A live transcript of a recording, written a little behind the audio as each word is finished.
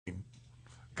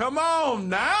Come on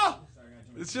now.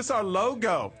 It's just our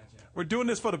logo. We're doing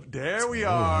this for the. There we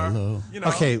are. Hello. You know.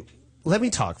 Okay, let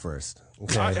me talk first.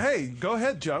 Okay. Hey, go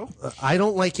ahead, Joe. I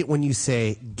don't like it when you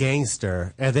say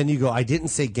gangster, and then you go, I didn't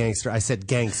say gangster, I said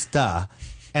gangsta.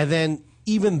 And then,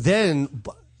 even then,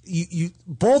 you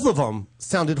both of them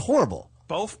sounded horrible.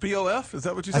 Both BOF? Is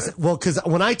that what you said? Well, because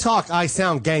when I talk, I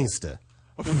sound gangsta.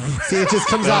 See, it just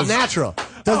comes out natural.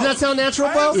 Doesn't that sound natural,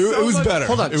 Bo? It was better.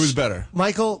 Hold on. It was better.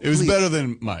 Michael, It was please. better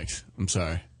than Mike's. I'm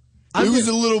sorry. I'm It was just-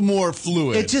 a little more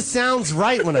fluid. It just sounds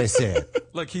right when I say it.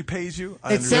 Look, he pays you.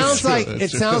 It sounds true, like that's it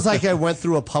true. sounds like I went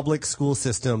through a public school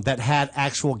system that had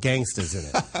actual gangsters in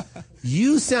it.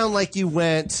 You sound like you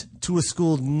went to a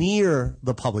school near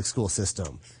the public school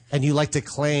system, and you like to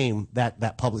claim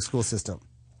that public school system.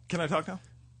 Can I talk now?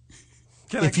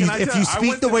 If you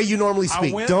speak the way you normally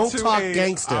speak, don't talk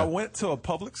gangster. I went to a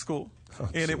public school.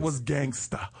 And it was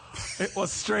gangsta. It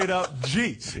was straight up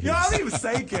G. You know, I don't even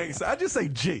say gangsta. I just say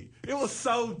G. It was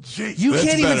so G. You That's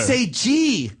can't even better. say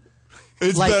G.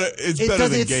 It's Like, better. It's it better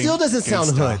doesn't- than it still doesn't sound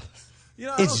gangsta. hood. You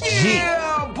know, It's G.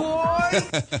 Yeah, boy.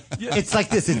 Yeah. It's like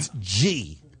this. It's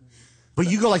G. But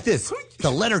you go like this. The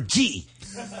letter G.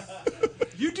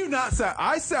 You do not sound.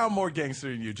 I sound more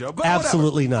gangster than you, Joe. But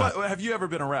Absolutely whatever. not. But have you ever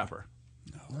been a rapper?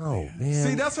 Oh, man.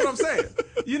 See, that's what I'm saying.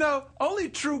 You know, only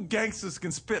true gangsters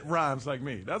can spit rhymes like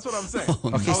me. That's what I'm saying.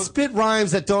 Okay, spit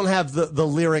rhymes that don't have the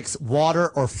lyrics water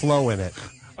or flow in it.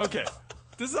 Okay.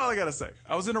 This is all I got to say.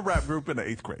 I was in a rap group in the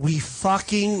 8th grade. We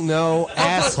fucking know,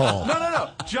 asshole. No.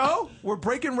 Joe, we're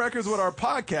breaking records with our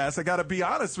podcast. I got to be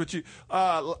honest with you.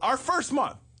 Our first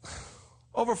month,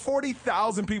 over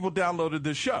 40,000 people downloaded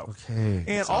this show. Okay.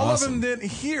 And all of them didn't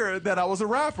hear that I was a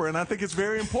rapper. And I think it's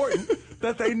very important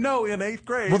that they know in 8th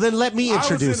grade. Well, then let me I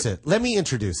was introduce in- it. Let me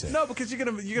introduce it. No, because you're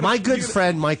gonna. My good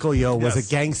friend Michael Yo was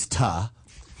Yes. a gangsta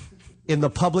in the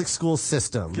public school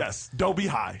system. Yes, Dobie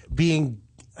High.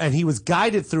 And he was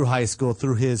guided through high school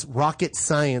through his rocket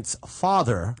science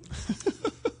father.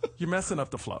 You're messing up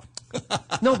the flow.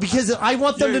 No, because I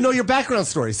want them to know your background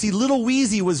story. See, Little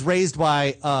Weezy was raised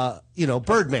by,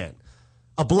 Birdman,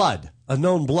 a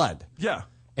known blood. Yeah.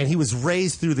 And he was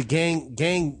raised through the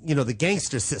the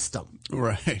gangster system,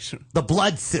 Right. the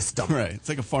blood system. Right. It's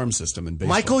like a farm system in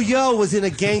baseball. Michael Yo was in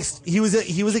he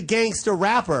was a gangster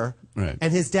rapper, Right.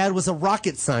 and his dad was a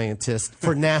rocket scientist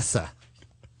for NASA.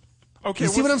 Okay. You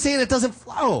see what I'm saying? It doesn't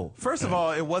flow. First of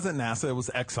all, it wasn't NASA. It was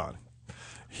Exxon.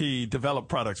 He developed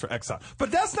products for Exxon.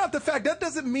 But that's not the fact. That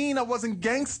doesn't mean I wasn't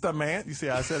gangsta, man. You see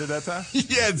how I said it that time?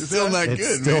 Yeah, it's still not It's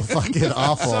good, still man. fucking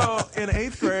awful. So in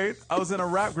 8th grade, I was in a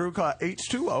rap group called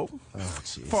H2O.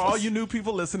 Jesus. For all you new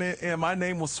people listening, and my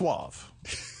name was Suave.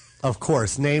 Of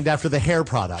course, named after the hair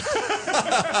product.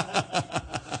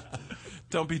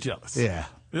 Don't be jealous. Yeah.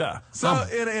 Yeah. So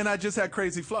and I just had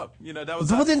crazy flow. You know, that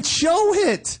was Well, then show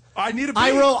it. I need a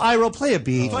beat. Iro, play a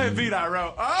beat. Play a beat, Iro.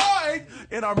 All right.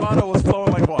 And our motto was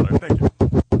flowing like water. Thank you.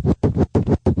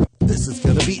 This is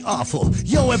gonna be awful.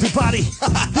 Yo, everybody, this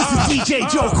is DJ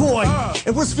Joe Coy,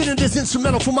 and we're spinning this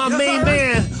instrumental for my main sir.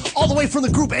 man, all the way from the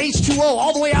group H2O,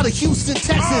 all the way out of Houston,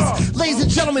 Texas. Ladies and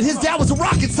gentlemen, his dad was a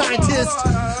rocket scientist.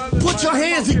 Put your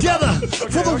hands together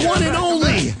for the one and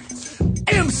only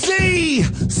MC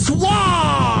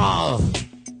Suave.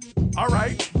 All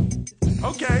right.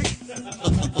 Okay.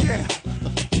 Yeah.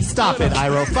 Stop it,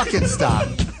 Iro. Fucking stop.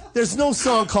 There's no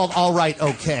song called All Right,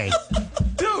 Okay.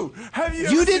 Dude, have you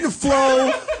You ever didn't seen-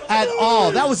 flow at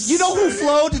all. You know who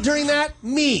flowed during that?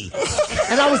 Me.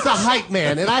 And I was the hype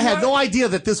man, and I had no idea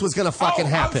that this was gonna fucking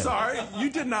happen. I'm sorry.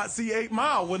 You did not see 8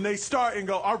 Mile when they start and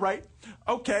go, all right,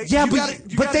 okay. Yeah, You but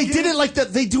gotta they get did it like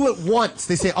that. They do it once.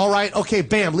 They say, "All right, okay,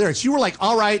 bam, lyrics." You were like,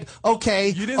 "All right, okay,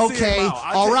 You didn't see okay, it, Mao.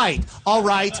 I all think- right, all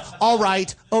right, all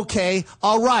right, okay,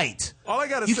 all right." All I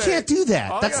gotta You say. can't do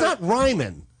that. all I That's gotta- not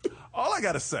rhyming. All I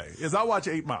got to say is I watch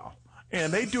 8 Mile,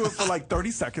 and they do it for like 30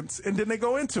 seconds, and then they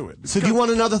go into it. So do you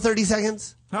want another 30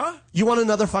 seconds? Huh? You want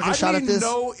another fucking I shot need at this?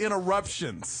 no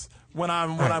interruptions when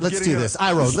I'm All right, let's getting do a- this.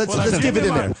 Iro, let's when I'm give it getting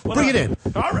in there. my- Bring it in.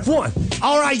 All right. One.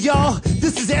 All right, y'all.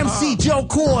 This is MC Joe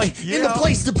Coy in the Yeah.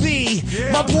 place to be.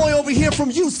 Yeah. My boy over here from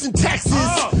Houston, Texas,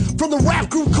 from the rap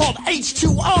group called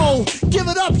H2O. Give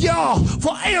it up, y'all,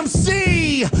 for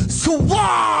MC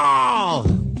Suave.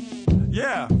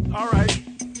 Yeah. All right.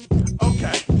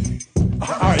 Okay. All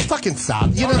right, fucking stop.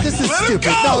 You know, this is Let him stupid.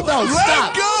 go. No, Let him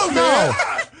stop. go, no.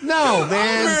 man. No,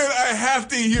 man. I have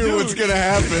to hear what's gonna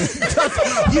happen.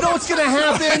 You know what's gonna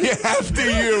happen? I have to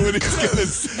hear what he's gonna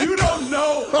say. You don't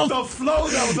know the flow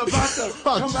that was about to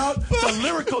come out, the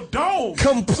lyrical dome.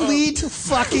 Complete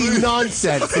fucking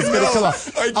nonsense is gonna come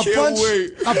out. I can't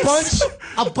wait.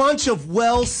 A bunch of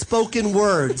well-spoken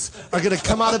words are gonna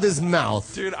come out of his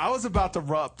mouth. Dude, I was about to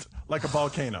erupt like a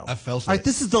volcano. I felt All right,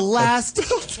 this is the last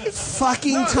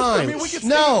fucking time. I mean, we can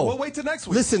we'll wait till next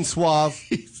week. Listen, Suave.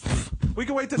 We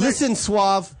can wait till next week. Listen,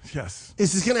 Suave. Yes.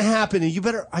 This is going to happen, and you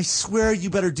better, I swear you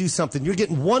better do something. You're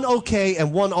getting one okay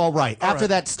and one all right. After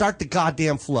that, start the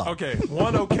goddamn flow. Okay,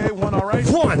 one okay, one all right.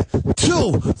 1,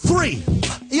 2, 3.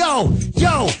 Yo,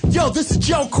 this is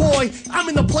Joe Coy. I'm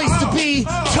in the place to be.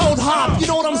 Toad Hop, you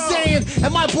know what I'm saying?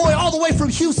 And my boy all the way from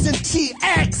Houston,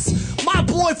 TX. My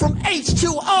boy from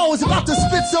H2O is about to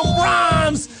spit some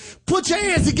rhymes. Put your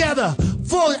hands together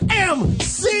for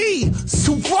MC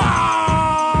Suave.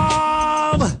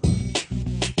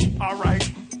 All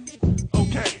right.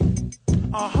 Okay.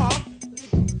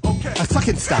 Okay.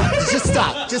 Fucking stop. Just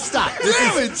stop. Just stop.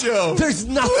 Damn it, Joe. There's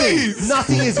nothing. Please.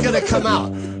 Nothing is going to come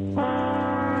out.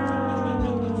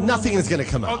 Nothing is going to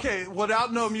come out. Okay,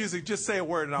 without no music, just say a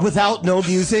word. And Without no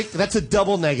music, that's a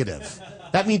double negative.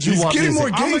 That means you want getting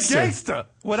music. more I'm a gangster. gangster.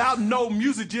 Without no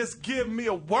music, just give me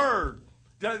a word.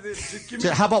 Just give me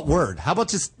How about word? How about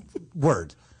just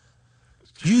word?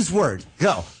 Use word.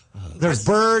 Go. There's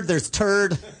bird. There's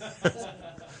turd.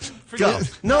 Go.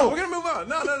 No. We're gonna move on.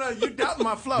 No. You're doubting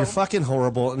my flow. You're fucking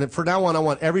horrible. And from now on, I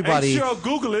want everybody. H2O,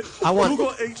 Google it. I want-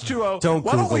 Google H2O. Don't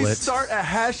Why don't Google we it. start a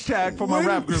hashtag for my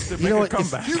rap group to You make know a what? If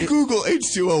comeback? You Google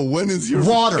H2O. When is your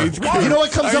Water. eighth grade? You know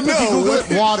what comes I up if you know. Google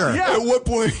it? Water. Yeah. At what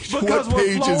point? Because what we're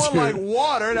page is flowing like it?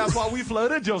 water. That's why we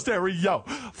flooded your stereo.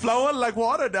 Flowing like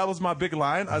water. That was my big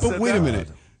line. I said But wait that. a minute.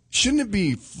 Shouldn't it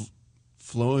be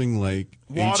flowing like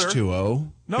Water.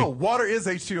 H2O? No, water is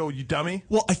H2O, you dummy.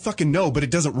 Well, I fucking know, but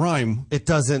it doesn't rhyme. It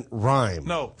doesn't rhyme.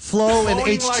 No. Flow and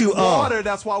Flowing H2O. like water.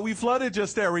 That's why we flooded your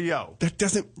stereo. That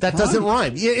doesn't. That doesn't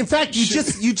rhyme. Yeah, in fact, you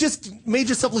just made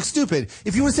yourself look stupid.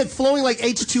 If you would have said flowing like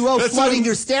H2O, That's flooding what I'm-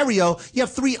 your stereo, you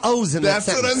have 3 O's in That's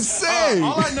that what I'm sentence. saying.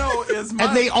 All I know is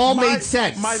And they all made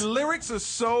sense. My lyrics are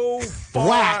so far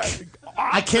Black.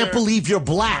 out I can't there. believe you're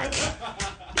black.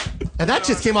 And that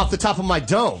just came off the top of my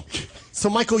dome. So,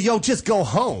 Michael, just go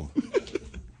home.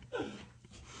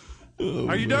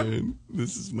 Are you done? Man,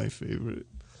 this is my favorite.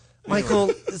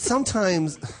 Michael,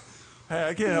 sometimes Hey,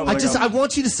 I can't help I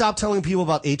want you to stop telling people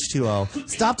about H2O.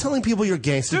 Stop telling people you're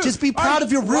gangster. Dude, Just be proud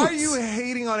of your roots. Why are you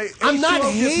hating on it? I'm not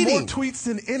H2O gets hating. more tweets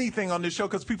than anything on this show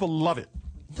because people love it.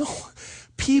 No.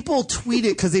 People tweet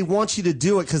it because they want you to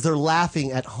do it because they're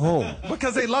laughing at home.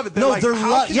 Because they love it. They're No, like, they're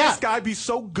how can yeah. this guy be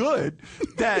so good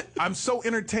that I'm so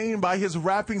entertained by his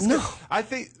rapping skills? No. I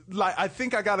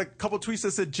think I got a couple tweets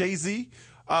that said Jay-Z,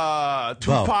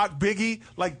 Tupac, Biggie,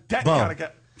 like that Bo. kind of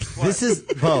guy. This is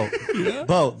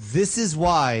Bo. This is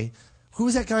why. Who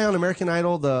was that guy on American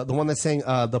Idol? The one that sang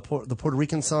the Puerto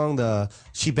Rican song, the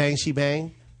She Bang She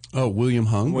Bang. Oh, William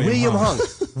Hung. William Hung.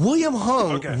 William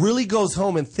Hung Okay. really goes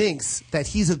home and thinks that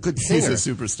he's a good singer. He's a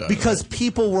superstar, because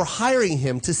people were hiring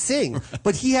him to sing,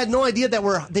 but he had no idea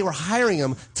that they were hiring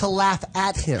him to laugh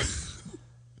at him.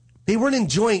 They weren't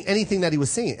enjoying anything that he was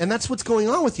singing, and that's what's going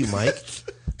on with you, Mike.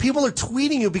 People are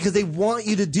tweeting you because they want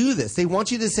you to do this. They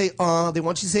want you to say they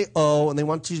want you to say oh, and they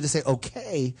want you to say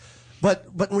okay. But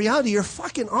in reality, you're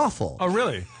fucking awful. Oh,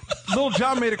 really? Lil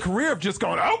Jon made a career of just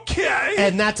going, okay.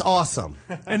 And that's awesome.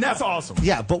 And that's awesome.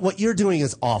 Yeah, but what you're doing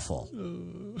is awful.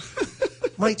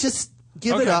 Mike, just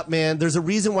give it Okay. up, man. There's a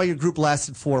reason why your group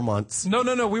lasted 4 months. No.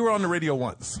 We were on the radio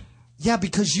once. Yeah,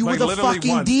 because you Like, were the literally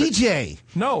fucking once. DJ.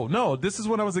 No. This is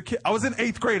when I was a kid. I was in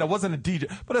 8th grade. I wasn't a DJ.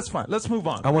 But that's fine. Let's move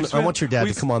on. I want your dad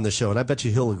to come on the show, and I bet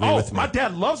you he'll agree Oh, with me. my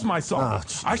dad loves my song. Oh,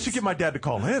 jeez. I should get my dad to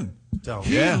call in. Don't.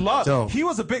 He Yeah. loved. Don't. He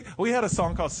was a big. We had a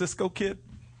song called Cisco Kid.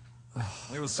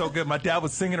 It was so good. My dad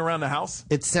was singing around the house.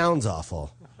 It sounds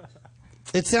awful.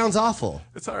 It sounds awful.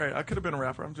 It's all right. I could have been a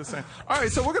rapper. I'm just saying. All right,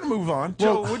 so we're gonna move on.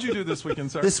 Joe, what'd you do this weekend,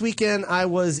 sir? This weekend I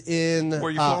was in.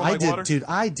 Were you flowing like water?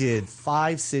 I did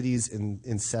 5 cities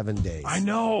in 7 days. I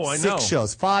know. 6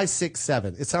 shows. 5, 6,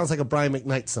 7. It sounds like a Brian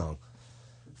McKnight song.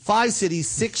 5 cities,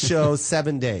 6 shows,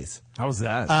 7 days. How was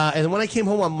that? And when I came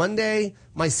home on Monday,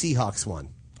 my Seahawks won.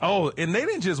 Oh, and they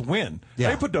didn't just win. Yeah.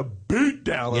 They put the beat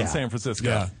down Yeah. on San Francisco.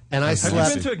 Yeah. And I Have slept.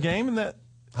 you been to a game in that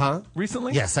Huh?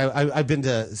 recently? Yes, I've been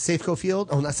to Safeco Field.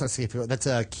 Oh, that's not Safeco. That's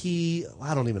a Key.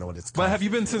 I don't even know what it's called. But have you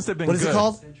been since they've been What is good? it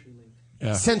called?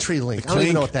 Yeah. CenturyLink. I don't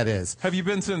even know what that is. Have you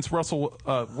been since Russell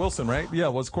Wilson, right? Yeah,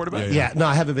 was quarterback. Yeah, no,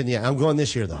 I haven't been yet. I'm going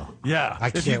this year though. Yeah. I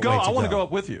If can't you go, wait I to want to go. go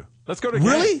up with you. Let's go to a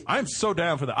Really? game. I'm so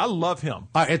down for that. I love him.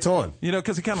 All right, it's on. You know,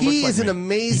 because he kind of looks He like is an me.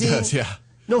 amazing. He does, yeah.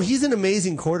 No, he's an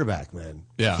amazing quarterback, man.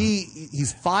 Yeah.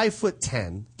 He's 5'10",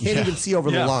 can't Yeah. even see over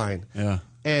Yeah. the line. Yeah.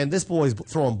 And this boy's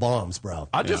throwing bombs, bro.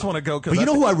 I just want to go because But you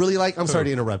know who I really like? I'm sorry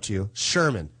to interrupt you.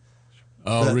 Sherman.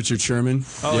 Oh, Richard Sherman.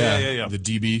 Oh, yeah. The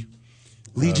DB.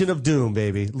 Legion of Doom,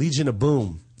 baby. Legion of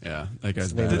Boom. Yeah, that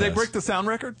guy's Did they badass. break the sound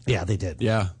record? Yeah, they did.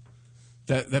 Yeah.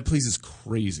 That place is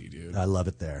crazy, dude. I love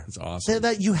it there. It's awesome.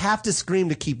 That you have to scream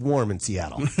to keep warm in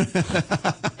Seattle. They're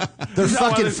why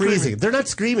fucking they're freezing. screaming. They're not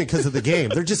screaming because of the game.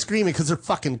 They're just screaming because they're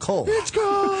fucking cold. It's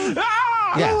gone.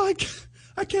 Ah! Yeah. Oh,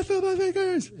 I can't feel my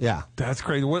fingers. Yeah. That's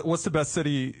crazy. What's the best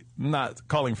city, not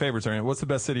calling favorites or anything, what's the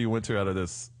best city you went to out of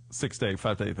this 6-day,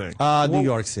 5-day thing? New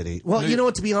York City. Well, you know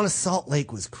what? To be honest, Salt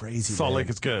Lake was crazy. Salt man. Lake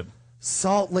is good.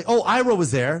 Salt Lake. Oh, Ira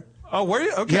was there. Oh, were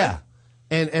you? Okay. Yeah.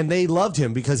 And they loved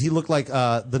him because he looked like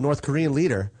the North Korean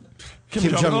leader. Kim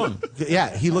Jong-un.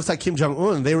 Yeah, he looks like Kim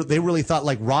Jong-un. They really thought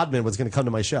like Rodman was going to come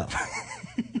to my show.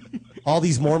 All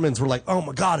these Mormons were like, "Oh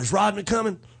my God, is Rodman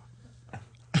coming?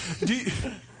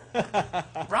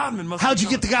 Rodman must How'd you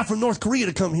get the guy from North Korea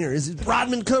to come here? Is it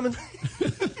Rodman coming?"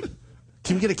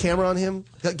 Can we get a camera on him?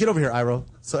 Get over here, Iro,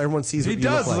 so everyone sees He what you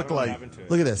does look look like. like.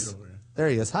 Look at this. There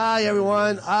he is. Hi,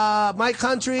 everyone. My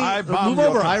country. I bomb Move your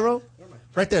over, country. Iro.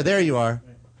 Right there. There you are.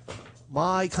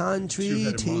 My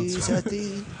country, tis a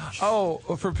thee. Oh,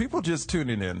 for people just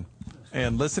tuning in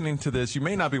and listening to this, you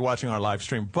may not be watching our live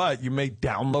stream, but you may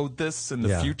download this in the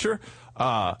Yeah. fuure.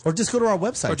 Or just go to our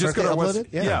website. Or just Aren't go to they our uploaded?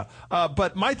 website. Yeah.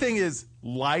 But my thing is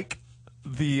like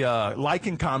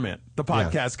and comment the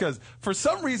podcast because for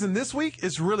some reason this week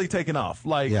it's really taken off.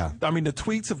 Like, I mean, the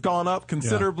tweets have gone up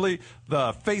considerably.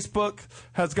 The Facebook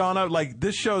has gone up. Like,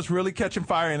 this show's really catching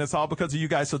fire, and it's all because of you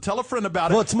guys. So tell a friend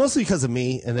about it. Well, it's mostly because of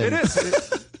me. And then It is.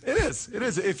 It is. It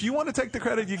is. If you want to take the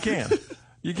credit, you can.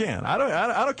 You can. I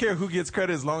don't care who gets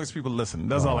credit as long as people listen.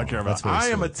 That's all I care about. that's very I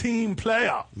am a sweet. team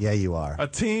player. Yeah, you are. A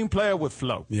team player with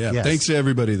flow. Yeah. Yes. Thanks to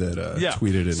everybody that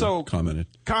tweeted and So, commented.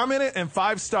 Comment it and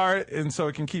 5-star it, and so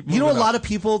it can keep moving. You know, a up. lot of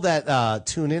people that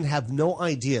tune in have no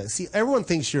idea. See, everyone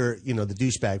thinks you're, the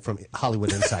douchebag from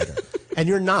Hollywood Insider, and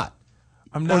you're not.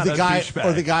 I'm not or the a guy, douchebag.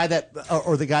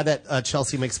 or the guy that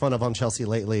Chelsea makes fun of on Chelsea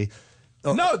lately.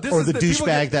 No, this or is the the people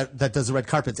douchebag that does the red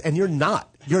carpets, and you're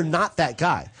not. You're not that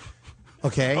guy.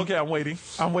 Okay. Okay, I'm waiting.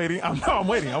 I'm waiting. I'm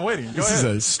waiting. Go This ahead.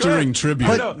 is a stirring tribute.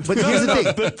 But here's the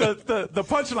thing. The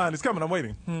punchline is coming. I'm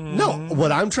waiting. No,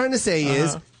 what I'm trying to say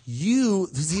is you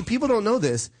see, people don't know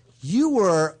this. You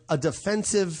were a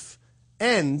defensive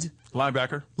end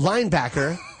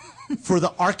Linebacker. for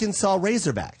the Arkansas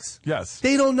Razorbacks. Yes.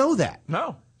 They don't know that.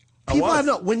 No. I People was. have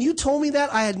no. When you told me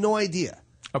that, I had no idea.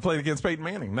 I played against Peyton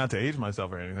Manning. Not to age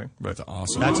myself or anything, but That's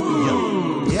awesome. That's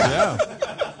yeah.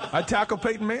 I tackled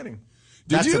Peyton Manning.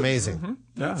 That's you? amazing.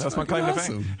 Yeah, that's my claim to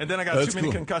awesome. fame. And then I got That's too many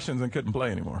cool. concussions and couldn't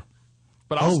play anymore.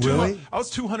 But Oh, really? I was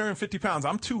 250 pounds.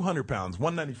 I'm 200 pounds,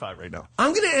 195 right now.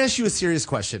 I'm going to ask you a serious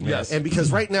question, man. Yes. And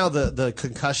because right now the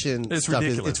concussion It's stuff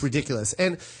ridiculous. it's ridiculous.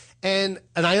 And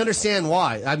I understand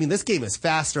why. I mean, this game is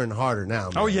faster and harder now.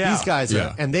 Man. Oh, yeah. These guys Yeah.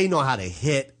 are, and they know how to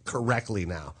hit correctly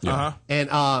now. Uh-huh.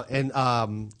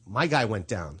 And my guy went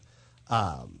down.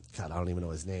 God, I don't even know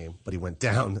his name, but he went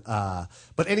down.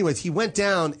 But anyways, he went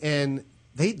down, and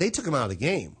they took him out of the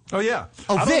game. Oh, yeah.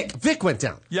 Oh, I don't- Vic went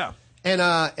down. Yeah.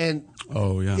 And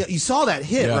Oh, yeah. you saw that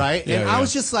hit, Yeah. right? Yeah, and I yeah.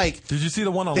 was just like, Did you see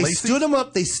the one on they Lacey? stood him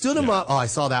up. They stood him up. Oh, I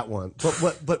saw that one.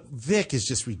 But Vic is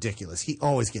just ridiculous. He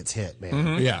always gets hit, man.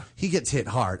 Mm-hmm. Yeah. He gets hit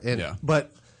hard. And Yeah.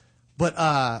 but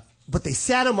they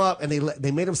sat him up and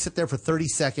they made him sit there for 30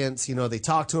 seconds. You know, they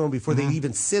talked to him before Mm-hmm. they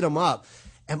even sit him up.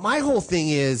 And my whole thing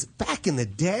is, back in the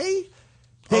day,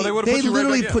 Oh, they would've put you right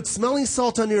literally back in. put smelling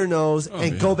salt under your nose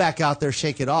and yeah. go back out there,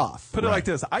 shake it off. Put it like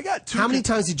this. I got two. How many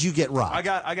times did you get rocked?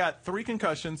 I got 3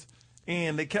 concussions,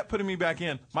 and they kept putting me back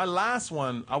in. My last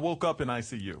one, I woke up in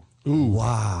ICU.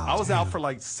 Wow. I was out for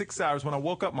like 6 hours. When I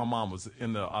woke up, my mom was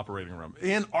in the operating room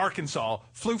in Arkansas.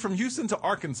 Flew from Houston to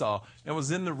Arkansas and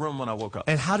was in the room when I woke up.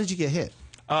 And how did you get hit?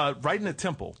 Right in the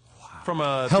temple. Wow. From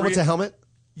a Helmet to helmet?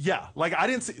 Yeah, like I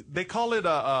didn't see. They call it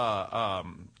a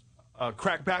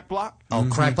crack back block. Oh,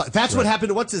 crack block. That's what happened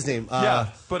to what's his name? Yeah,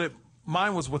 but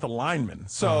mine was with a lineman.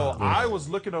 So I was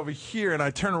looking over here, and I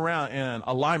turn around, and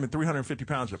a lineman, 350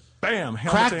 pounds, just bam,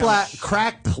 helmet to helmet.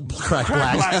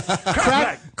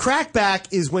 Crackback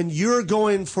is when you're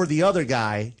going for the other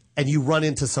guy and you run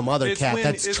into some other cat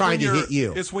that's trying to hit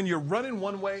you. It's when you're running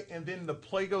one way, and then the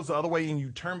play goes the other way, and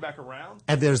you turn back around.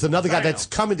 And there's another guy Bam. that's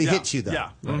coming to Yeah, hit you, though. Yeah,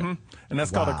 and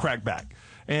that's called a crackback.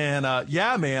 And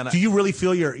yeah, man. Do you really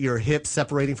feel your hips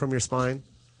separating from your spine?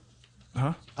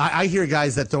 Huh? I hear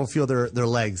guys that don't feel their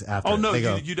legs after. Oh no, they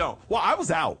go, you don't. Well, I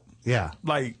was out. Yeah.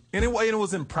 Like anyway, it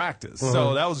was in practice,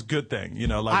 so that was a good thing. You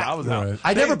know, like I was out.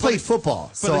 I never played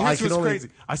football, so I could only. Crazy.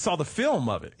 I saw the film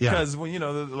of it because when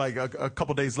like a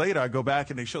couple days later, I go back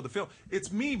and they show the film.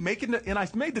 It's me making and I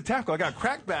made the tackle. I got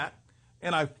cracked back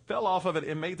and I fell off of it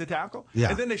and made the tackle. Yeah.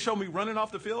 And then they show me running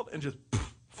off the field and just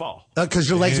fall. Because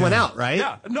your legs went out, right?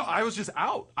 Yeah. No, I was just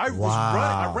out. I was running.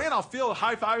 I ran off field,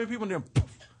 high-fiving people, and then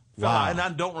fell out, and I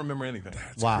don't remember anything.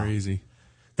 That's crazy.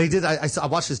 They did. I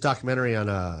watched this documentary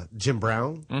on Jim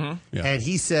Brown, and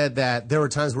he said that there were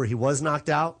times where he was knocked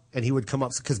out, and he would come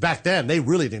up because back then they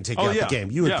really didn't take you out the game.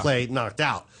 You would play knocked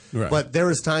out, but there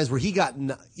was times where he got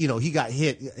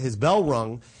hit, his bell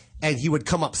rung, and he would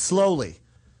come up slowly,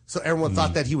 so everyone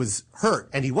thought that he was hurt,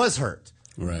 and he was hurt.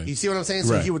 Right. You see what I'm saying?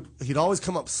 So he'd always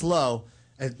come up slow,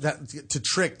 and to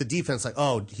trick the defense, like,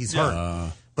 oh, he's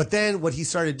hurt. But then what he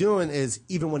started doing is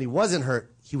even when he wasn't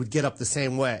hurt, he would get up the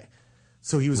same way.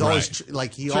 So he was always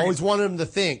he always wanted him to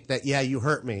think that you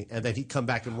hurt me, and then he'd come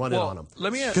back and run it on him.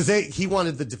 Let me because he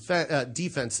wanted the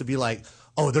defense to be like,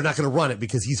 oh, they're not going to run it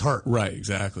because he's hurt. Right,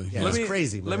 exactly. Yeah, that's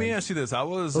crazy. Man. Let me ask you this: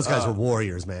 those guys were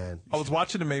warriors, man. I was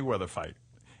watching the Mayweather fight,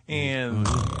 and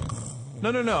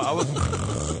no, I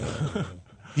was.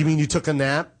 You mean you took a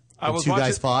nap? Two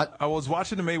guys fought. I was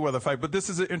watching the Mayweather fight, but this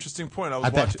is an interesting point. I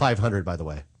bet 500, by the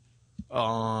way.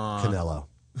 Canelo.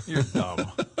 You're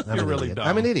dumb. You're really dumb.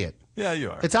 I'm an idiot. Yeah,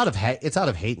 you are. It's out of hate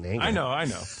and anger. I know.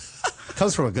 It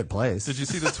comes from a good place. Did you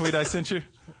see the tweet I sent you?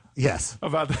 Yes.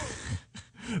 About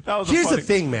that was Here's the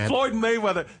thing, man. Floyd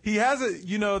Mayweather. He has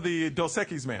the Dos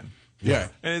Equis man. Yeah.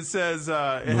 And it says it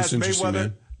has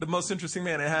Mayweather, the most interesting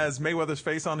man. It has Mayweather's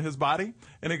face on his body,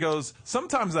 and it goes,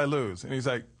 "Sometimes I lose," and he's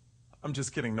like, "I'm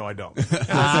just kidding. No, I don't."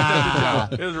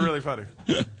 And it was really funny.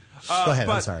 Go ahead.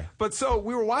 I'm sorry. But so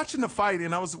we were watching the fight,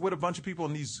 and I was with a bunch of people,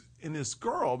 and this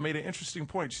girl made an interesting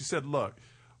point. She said, "Look,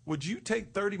 would you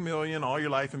take $30 million all your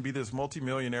life and be this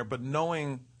multimillionaire, but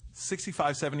knowing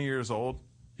 65, 70 years old,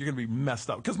 you're going to be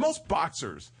messed up?" Because most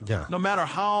boxers, no matter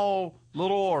how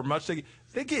little or much they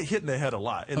get hit in the head a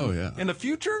lot. And in the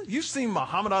future, you've seen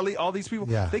Muhammad Ali, all these people,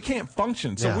 they can't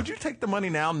function. So would you take the money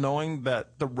now knowing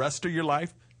that the rest of your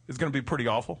life is going to be pretty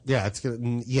awful? Yeah, it's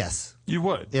gonna. Yes, you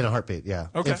would in a heartbeat. Yeah.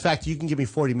 Okay. In fact, you can give me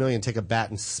 $40 million, take a bat,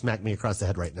 and smack me across the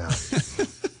head right now,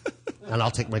 and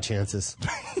I'll take my chances.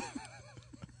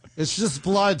 It's just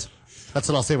blood. That's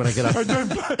what I'll say when I get up.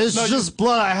 It's just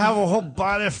blood. I have a whole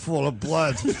body full of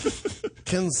blood.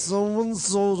 Can someone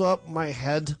sew up my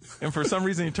head? And for some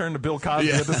reason, you turn to Bill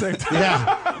Cosby at the same time.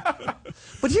 Yeah.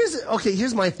 But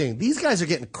here's my thing. These guys are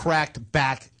getting cracked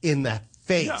back in the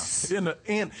face. Yeah.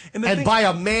 And by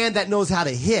a man that knows how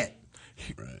to hit.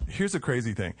 Here's the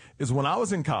crazy thing, is when I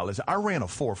was in college, I ran a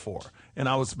 4.4, and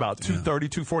I was about 230,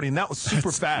 240, and that was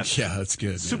super fast. Yeah, that's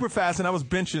good. Super fast, and I was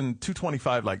benching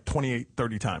 225 like 28,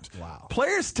 30 times. Wow.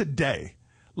 Players today,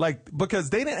 like,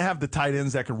 because they didn't have the tight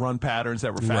ends that could run patterns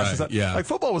that were fast. And stuff. Yeah. Like,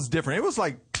 football was different. It was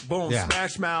like, boom,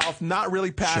 smash mouth, not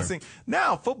really passing. Sure.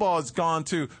 Now, football has gone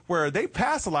to where they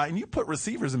pass a lot, and you put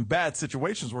receivers in bad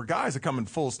situations where guys are coming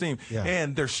full steam,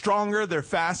 and they're stronger, they're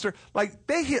faster. Like,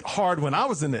 they hit hard when I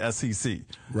was in the SEC.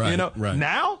 Right, you know,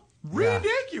 now,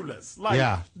 ridiculous.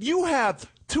 Like, you have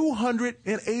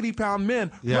 280-pound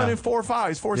men running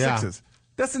 4.5s, 4.6s.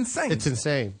 That's insane. It's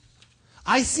insane.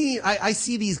 I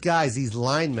see these guys, these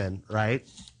linemen, right,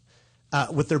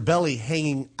 with their belly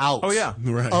hanging out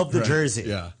of the jersey.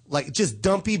 Yeah. Like just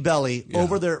dumpy belly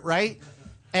over their, right?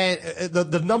 And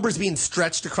the numbers being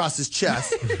stretched across his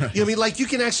chest. You know what I mean? Like you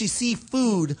can actually see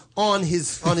food on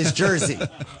his jersey.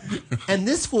 And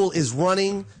this fool is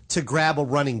running to grab a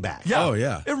running back. Yeah. Oh,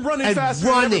 yeah. And running faster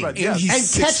than everybody. And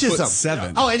he's and catches him.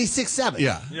 6'7". Oh, and he's 6'7".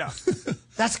 Yeah.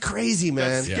 That's crazy, man.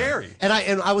 That's scary. And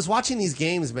I was watching these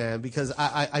games, man, because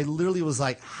I literally was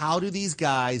like, how do these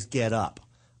guys get up?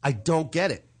 I don't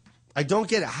get it.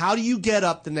 How do you get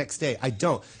up the next day? I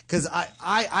don't. Because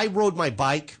I rode my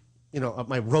bike,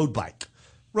 my road bike.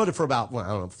 Rode it for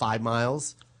about, 5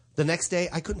 miles. The next day,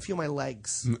 I couldn't feel my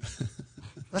legs.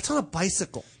 That's on a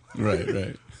bicycle.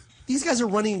 Right. These guys are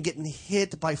running and getting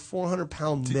hit by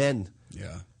 400-pound men.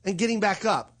 Yeah. And getting back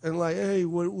up and like, hey, you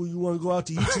want to go out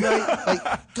to eat tonight?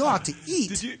 Like, go out to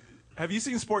eat. Have you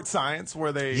seen Sports Science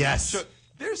where they? Yes.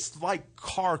 There's like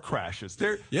car crashes.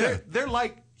 They're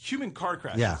like human car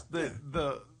crashes. Yeah.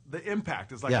 the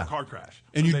impact is like a car crash.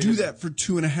 And you do that for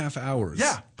 2.5 hours.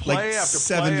 Yeah. Play like after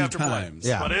 70 play after times. Play.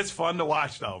 Yeah. But it's fun to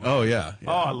watch, though. Man. Oh, yeah.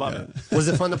 Oh, I love it. Was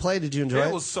it fun to play? Did you enjoy it?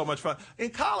 It was so much fun. In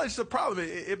college, the problem,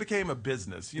 it became a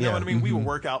business. You know what I mean? We would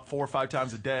work out 4 or 5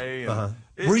 times a day. And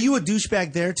Were you a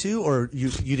douchebag there, too, or you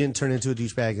didn't turn into a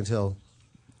douchebag until...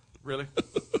 Really?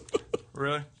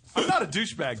 Really? I'm not a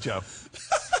douchebag, Joe.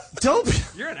 Don't...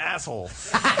 You're an asshole.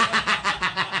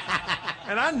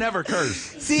 And I never curse.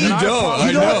 See, You don't.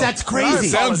 You know what? That's crazy.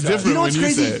 It sounds different You know when what's you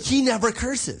crazy? say it. He never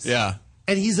curses. Yeah.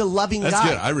 And he's a loving That's guy.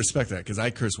 good. I respect that because I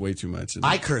curse way too much.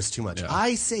 I curse too much. Yeah.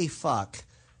 I say fuck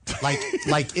like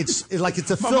it's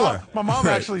a filler. My mom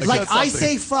Right. actually Like said I something.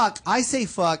 say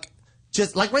fuck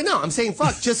just like right now I'm saying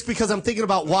fuck just because I'm thinking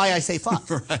about why I say fuck.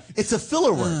 Right. It's a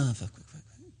filler word.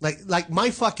 Like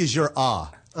my fuck is your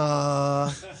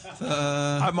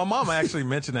my mom actually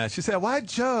mentioned that. She said, "Why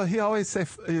Joe? He always say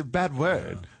a bad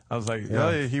word." I was like,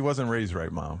 "Oh, he wasn't raised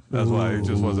right, Mom. That's why he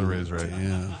just wasn't raised right."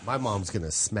 Yeah. My mom's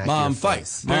gonna smack Mom your fight.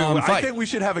 face. Dude, Mom I fight. think we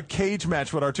should have a cage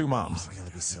match with our 2 moms.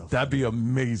 That'd be so That'd be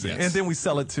amazing. Yes. And then we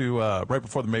sell it to right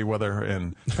before the Mayweather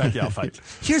and Pacquiao fight.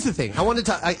 Here's the thing. I wanted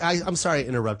to. I'm sorry to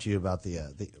interrupt you about the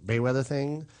Mayweather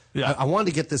thing. Yeah. I wanted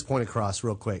to get this point across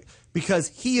real quick because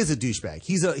he is a douchebag.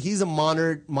 He's a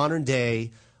modern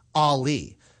day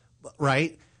Ali,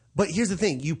 right? But here's the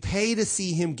thing: you pay to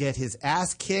see him get his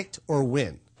ass kicked or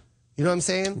win. You know what I'm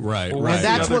saying? Right, Well, right. And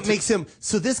that's The what other makes him.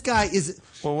 So this guy is.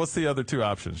 Well, what's the other 2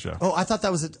 options, Joe? Oh, I thought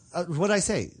that was what did I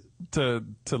say? To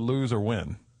lose or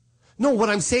win. No, what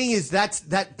I'm saying is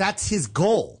that's his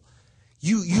goal.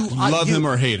 You Love him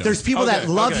or hate him. There's people that Okay,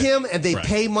 love okay. him and they Right.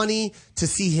 pay money to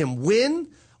see him win,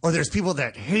 or there's people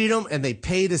that hate him and they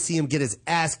pay to see him get his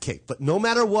ass kicked. But no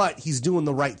matter what, he's doing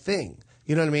the right thing.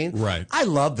 You know what I mean? Right. I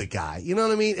love the guy. You know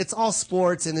what I mean? It's all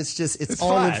sports and it's all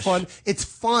flash. in fun. It's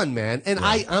fun, man. And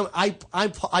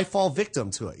I fall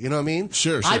victim to it. You know what I mean?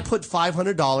 Sure. I put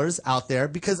 $500 out there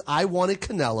because I wanted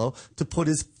Canelo to put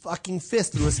his fucking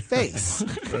fist through his face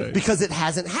Right. because it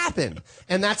hasn't happened.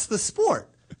 And that's the sport.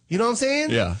 You know what I'm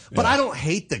saying? Yeah, But yeah. I don't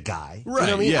hate the guy. You know Right,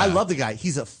 what I mean? yeah. I love the guy.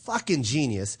 He's a fucking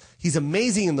genius. He's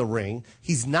amazing in the ring.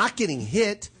 He's not getting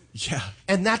hit. Yeah.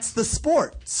 And that's the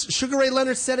sport. Sugar Ray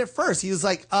Leonard said it first. He was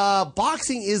like,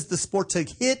 boxing is the sport to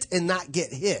hit and not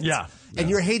get hit. Yeah. And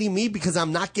you're hating me because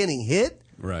I'm not getting hit?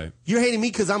 Right. You're hating me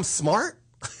because I'm smart?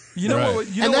 You know Right. what?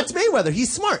 You And know that's Mayweather.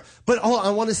 He's smart. But hold on,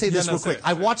 I want to say this no, real quick. say it.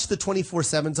 I watched the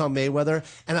 24/7s on Mayweather,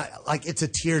 and it's a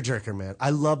tearjerker, man. I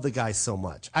love the guy so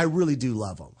much. I really do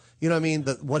love him. You know what I mean?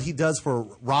 What he does for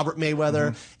Robert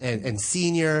Mayweather and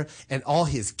Senior and all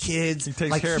his kids. He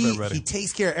takes care of everybody. He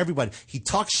takes care of everybody. He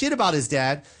talks shit about his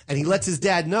dad, and he lets his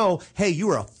dad know, hey, you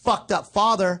were a fucked up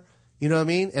father. You know what I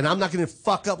mean? And I'm not going to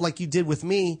fuck up like you did with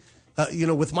me.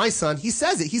 With my son. He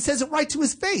says it. He says it right to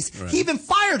his face. Right. He even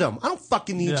fired him. I don't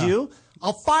fucking need Yeah. you.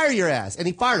 I'll fire your ass. And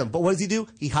he fired him. But what does he do?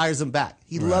 He hires him back.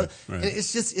 He loves, right. and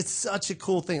it's such a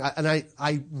cool thing.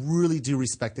 I really do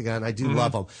respect the guy and I do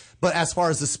love him. But as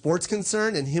far as the sport's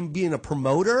concerned and him being a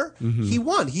promoter, he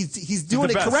won. He's doing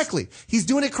the it best. correctly. He's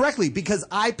doing it correctly because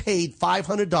I paid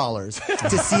 $500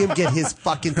 to see him get his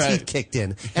fucking Right. teeth kicked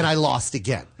in and I lost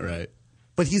again. Right.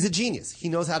 But he's a genius. He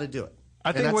knows how to do it. I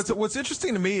And think that's what's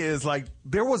interesting to me is like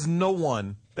there was no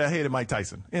one that hated Mike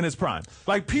Tyson in his prime.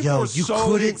 Like people Yo, were you so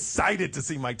couldn't- excited to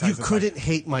see Mike Tyson. You couldn't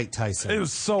hate Mike Tyson. It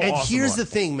was so And awesome here's to the watch.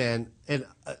 thing, man. And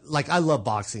I love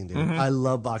boxing, dude. Mm-hmm. I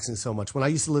love boxing so much. When I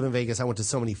used to live in Vegas, I went to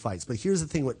so many fights. But here's the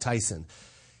thing with Tyson.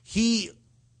 He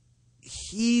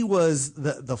was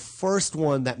the first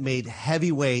one that made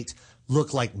heavyweight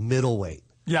look like middleweight.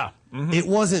 Yeah. Mhm. It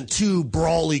wasn't two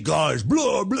brawly guys,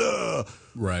 blah, blah.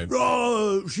 Right.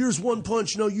 Oh, here's one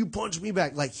punch. No, you punch me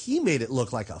back. Like, he made it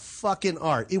look like a fucking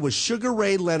art. It was Sugar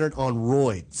Ray Leonard on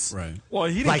roids. Right. Well,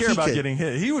 he didn't Like, care he about could- getting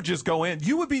hit. He would just go in.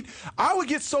 I would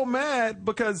get so mad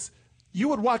because you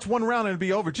would watch one round and it'd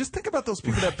be over. Just think about those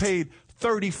people that paid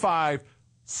 $35,000,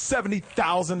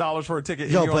 $70,000 for a ticket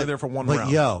and you're only there for one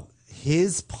round. Yo,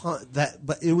 his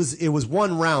but it was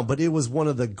one round, but it was one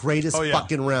of the greatest Oh, yeah.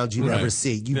 fucking rounds you've Right. ever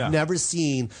seen. You've Yeah. never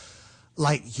seen,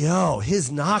 like, his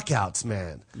knockouts,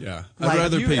 man. Yeah. Like, I'd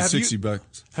rather you- pay have you- $60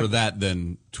 for that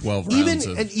than 12 rounds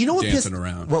of And you know what dancing pissed?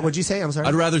 around. What would you say? I'm sorry.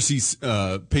 I'd rather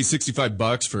pay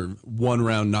 $65 for one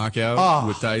round knockout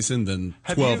with Tyson than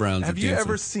 12 rounds Have of you dancing.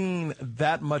 ever seen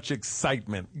that much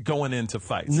excitement going into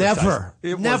fights? Never.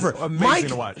 It Never. was amazing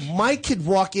to watch. Mike could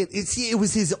walk in. It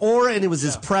was his aura and it was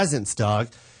his presence, dog.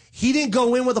 He didn't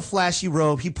go in with a flashy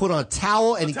robe. He put on a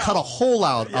towel and he cut a hole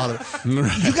out on it.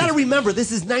 You got to remember,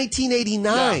 this is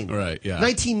 1989. Yeah. Right, yeah.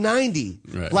 1990.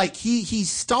 Right. Like he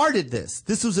started this.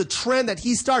 This was a trend that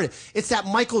he started. It's that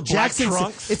Michael Jackson.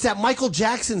 trunks. It's that Michael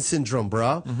Jackson syndrome,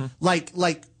 bro. Like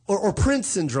or Prince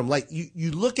syndrome. Like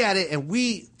you look at it and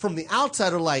we from the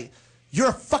outside are like, you're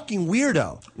a fucking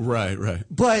weirdo. Right.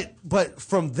 But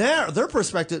from their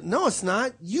perspective, no, it's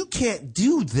not. You can't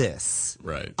do this.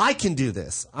 Right. I can do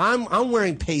this. I'm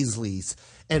wearing paisleys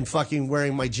and fucking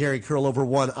wearing my Jerry curl over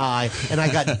one eye, and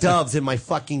I got doves in my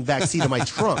fucking backseat of my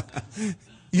trunk.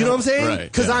 You know what I'm saying?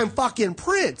 Right, Because yeah. I'm fucking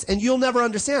Prince, and you'll never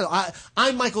understand.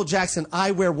 I'm Michael Jackson.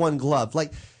 I wear one glove.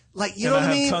 Like you know what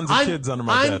I mean? Tons of kids under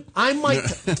my bed. I might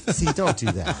see. Don't do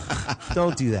that.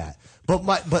 Don't do that.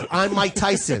 But I'm Mike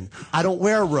Tyson. I don't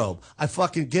wear a robe. I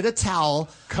fucking get a towel.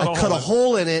 Cut a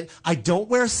hole in it. I don't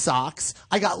wear socks.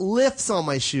 I got lifts on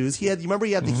my shoes. You remember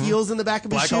he had the heels in the back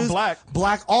of his shoes? Black on black.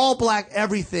 Black, all black,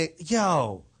 everything.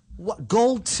 Yo. What,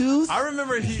 gold tooth? I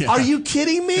remember Are you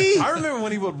kidding me? I remember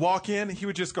when he would walk in, he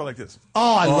would just go like this.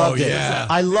 Oh, I loved it. Yeah.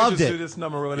 I loved He would it. just do this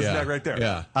number with his neck right there.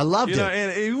 Yeah. I loved it.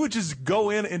 And he would just go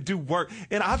in and do work.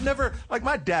 And I've never, like,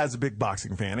 my dad's a big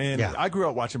boxing fan, and I grew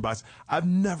up watching boxing. I've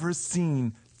never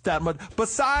seen that much.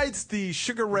 Besides the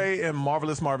Sugar Ray and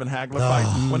Marvelous Marvin Hagler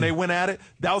fight, when they went at it,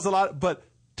 that was a lot. But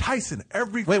Tyson,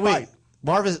 every fight. Wait.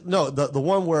 The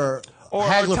one where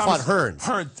Hagler fought Hearns.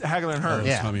 Hagler and Hearns.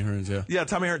 Yeah. Tommy Hearns, yeah. Yeah,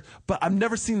 Tommy Hearns. But I've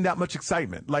never seen that much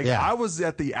excitement. Like, I was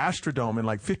at the Astrodome and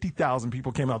like 50,000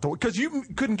 people came out to because you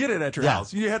couldn't get it at your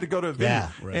house. You had to go to a venue. Yeah.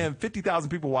 Right. And 50,000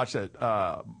 people watched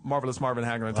that Marvelous Marvin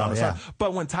Hagler and Thomas yeah. Hearns.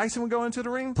 But when Tyson would go into the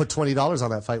ring, Put $20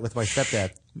 on that fight with my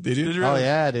stepdad. Did you? Did you really? Oh,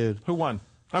 yeah, dude. Who won?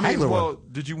 I mean, Hagler well, won.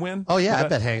 did you win? Oh, yeah, Was I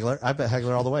bet Hagler. I bet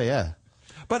Hagler all the way, yeah.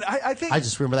 But I think I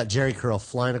just remember that Jerry curl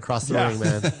flying across the ring,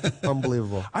 man.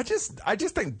 Unbelievable. I just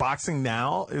think boxing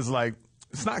now is like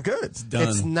it's not good. It's done.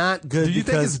 It's not good Do you think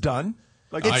because it's done?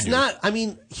 Like it's do. not. I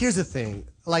mean, here's the thing.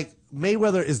 Like,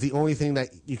 Mayweather is the only thing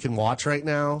that you can watch right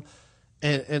now.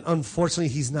 And unfortunately,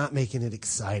 he's not making it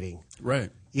exciting. Right.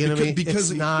 You know what I mean?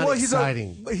 Because it's not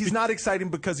exciting. He's not exciting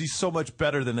because he's so much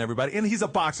better than everybody, and he's a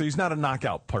boxer. He's not a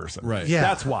knockout person. Right. Yeah.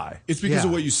 That's why. It's because Yeah.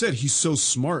 of what you said. He's so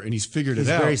smart and he's figured He's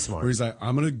it out. very smart. Where he's like,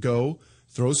 I'm going to go,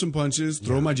 throw some punches,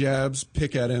 throw my jabs,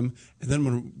 pick at him, and then I'm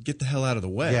going to get the hell out of the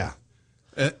way. Yeah.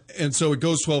 And so it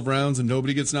goes 12 rounds and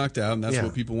nobody gets knocked out, and that's Yeah.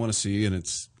 what people want to see. And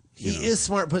it's. He is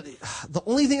smart, but the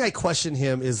only thing I question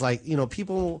him is like,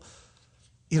 people,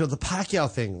 the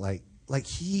Pacquiao thing, like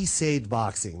he saved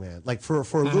boxing, man. Like for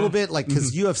a little bit, like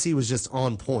because UFC was just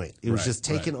on point. It was just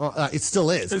taking on. It still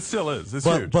is. It still is. It's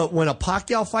but huge. but when a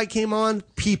Pacquiao fight came on,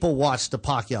 people watched the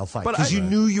Pacquiao fight But because you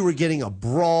knew you were getting a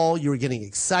brawl, you were getting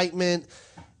excitement,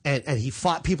 and he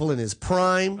fought people in his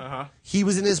prime. He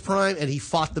was in his prime, and he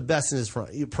fought the best in his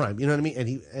prime. You know what I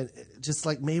mean? And just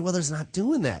like Mayweather's not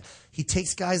doing that. He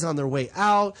takes guys on their way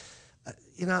out.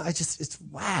 It's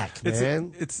whack,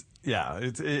 man.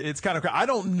 It's kind of. I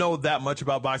don't know that much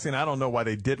about boxing. I don't know why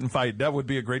they didn't fight. That would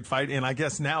be a great fight, and I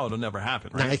guess now it'll never happen.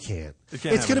 Right? No, it can't.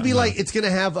 It's going to be like it's going to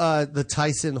have the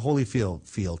Tyson Holyfield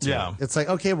feel to Yeah. it. It's like,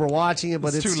 okay, we're watching it,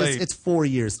 but It's it's too late. it's 4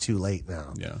 years too late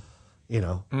now. Yeah.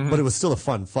 But it was still a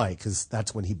fun fight because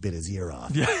that's when he bit his ear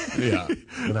off. Yeah. Yeah.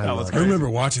 And I loved I it. remember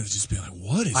watching this, just being like,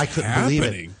 "What is I couldn't happening?"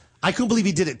 believe it. I couldn't believe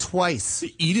he did it twice.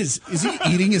 Is he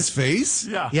eating his face?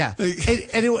 Yeah. Yeah, and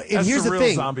That's here's the the real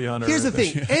thing. zombie hunter Here's the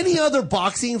right thing. Any other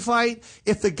boxing fight,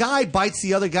 if the guy bites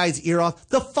the other guy's ear off,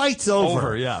 the fight's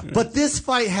over. Yeah. But this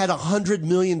fight had $100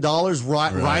 million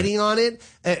riding on it,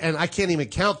 and I can't even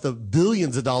count the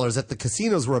billions of dollars that the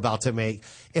casinos were about to make.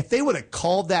 If they would have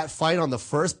called that fight on the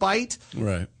first bite,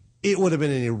 Right. it would have been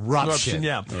an eruption.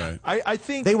 Yeah. Right. I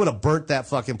think They would have burnt that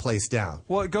fucking place down.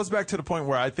 Well, it goes back to the point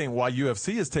where I think why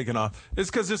UFC is taking off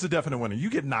is because there's a definite winner. You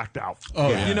get knocked out. Oh,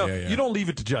 yeah, yeah. You don't leave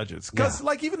it to judges because,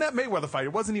 like, even that Mayweather fight,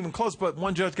 it wasn't even close, but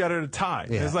one judge got it at a tie.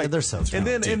 Yeah, It's like, they're so and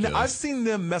then ridiculous. I've seen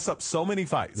them mess up so many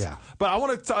fights. Yeah. But I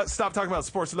want to stop talking about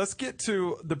sports. Let's get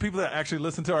to the people that actually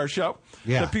listen to our show.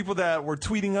 Yeah. The people that were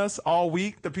tweeting us all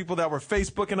week. The people that were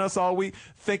Facebooking us all week.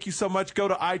 Thank you so much. Go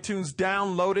to iTunes,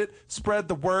 download it, spread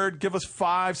the word, give us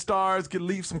 5 stars,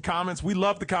 leave some comments. We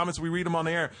love the comments. We read them on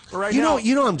the air. But right now,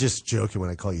 I'm just joking when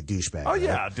I call you douchebag. oh right?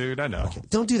 yeah, dude, I know.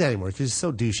 Don't do that anymore because you're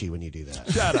so douchey when you do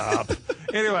that. Shut up.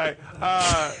 Anyway,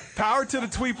 power to the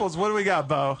Tweeples. What do we got,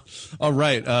 Bo? All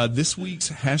right. This week's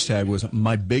hashtag was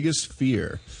my biggest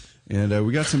fear. And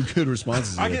we got some good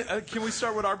responses. Here. Can we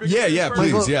start with our biggest Yeah, fear yeah, first?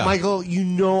 please. Michael, yeah. Michael, you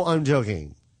know I'm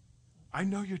joking. I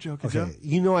know you're joking, Okay, Joe.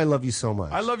 you know I love you so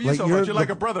much. I love you so much. You're like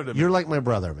a brother to me. You're like my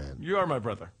brother, man. You are my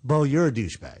brother. Bo, you're a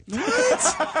douchebag.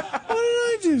 What did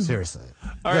I do? Seriously. All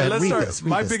Go right, ahead, let's read start. this, read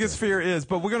My this biggest thing. fear is,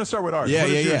 but we're going to start with ours. Yeah, What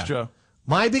is yeah, yours, yeah. Joe?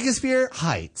 My biggest fear?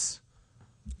 Heights.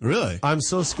 Really? I'm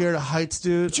so scared of heights,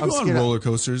 dude. But you I'm go on scared of- roller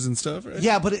coasters and stuff, right?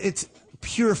 Yeah, but it's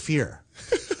pure fear.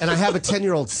 And I have a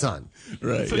 10-year-old son.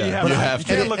 Right. So yeah. you have, You to. have You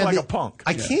to. can't look like a punk.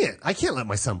 I can't let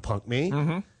my son punk me.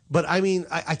 But I mean,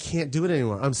 I can't do it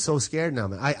anymore. I'm so scared now,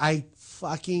 man. I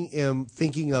fucking am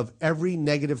thinking of every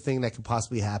negative thing that could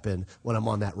possibly happen when I'm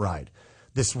on that ride.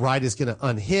 This ride is going to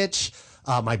unhitch.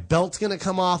 My belt's going to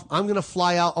come off. I'm going to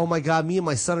fly out. Oh my God, me and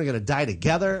my son are going to die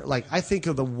together. Like, I think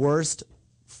of the worst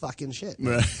fucking shit.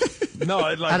 Right. No,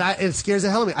 it scares the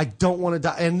hell out of me. I don't want to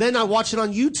die. And then I watch it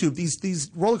on YouTube.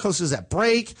 These roller coasters that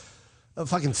break.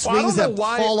 Fucking swings that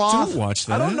fall off. Don't watch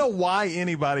that. I don't know why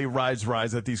anybody rides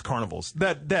at these carnivals.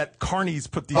 That carnies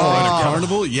put these. Oh, at a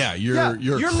carnival? Yeah, you're a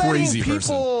crazy letting person.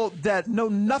 People that know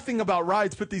nothing about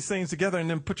rides put these things together and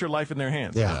then put your life in their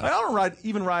hands. Yeah. Like, I don't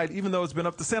ride, even though it's been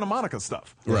up to Santa Monica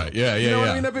stuff. Right? Yeah. You know what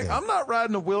I mean? I'm not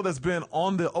riding a wheel that's been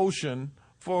on the ocean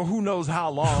for who knows how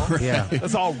long. Yeah.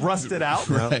 It's all rusted out.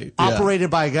 Right.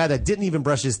 Operated by a guy that didn't even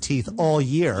brush his teeth all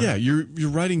year. Yeah, you're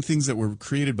writing things that were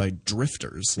created by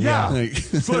drifters. Yeah. Like,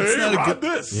 So, that's hey, not a ride good.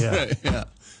 this. Yeah. Right, yeah.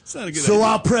 It's not a good So idea.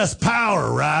 I'll press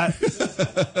power, right?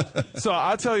 So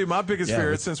I'll tell you my biggest Yeah,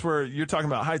 fear, but- since you're talking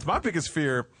about heights, my biggest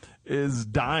fear is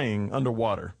dying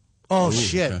underwater. Oh,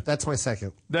 shit. okay. That's my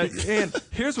second. And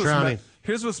here's what's Drowning.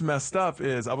 here's what's messed up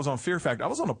is I was on Fear Factor. I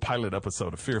was on a pilot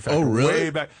episode of Fear Factor. Oh, really? Way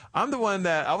back. I'm the one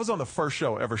that I was on the first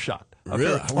show ever shot.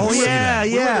 Really? Oh, yeah,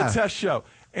 We were yeah. at a test show.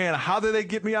 And how did they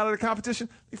get me out of the competition?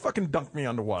 They fucking dunked me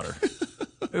underwater.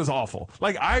 It was awful.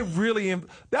 Like, I really am.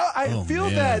 I feel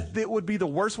man. that it would be the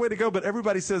worst way to go, but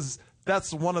everybody says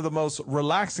that's one of the most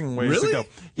relaxing ways Really? to go.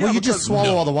 Well, you because- just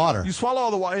swallow all the water. You swallow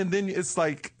all the water, and then it's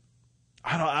like,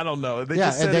 I don't know. They Yeah,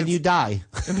 just said and then it's- you die.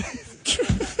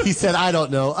 He said, I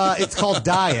don't know. It's called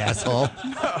die, asshole.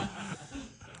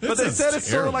 But they sounds said it's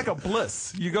sort of terrible. like a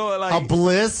bliss. You go like A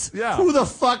bliss? Yeah. Who the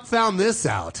fuck found this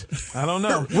out? I don't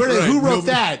know. Who wrote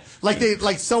that?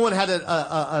 Like someone had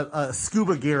a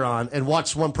scuba gear on and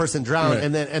watched one person drown Right.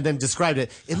 and then described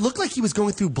it. It looked like he was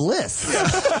going through bliss.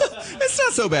 It's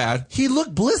not so bad. He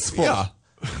looked blissful. Yeah.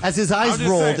 As his I'm eyes just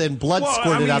rolled saying. and blood Well, I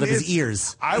squirted mean, out of his it's-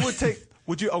 ears. I would take.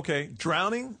 Would you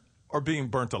drowning or being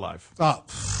burnt alive? Oh,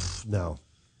 no.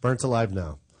 Burnt alive,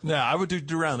 no. Yeah, I would do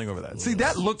drowning over that. See,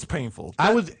 that looks painful.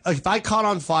 I would, if I caught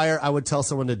on fire, I would tell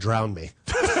someone to drown me.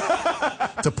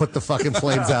 To put the fucking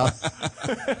flames out.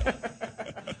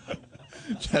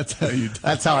 That's how you die.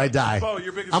 That's how I die. Bo,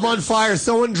 your biggest I'm on fear. fire.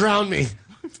 Someone drown me.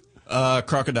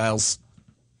 Crocodiles.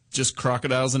 Just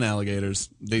crocodiles and alligators.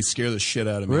 They scare the shit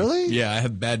out of me. Really? Yeah, I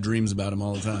have bad dreams about them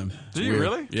all the time. It's Do you weird.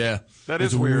 really? Yeah. That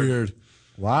It's is weird.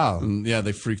 Wow. Yeah,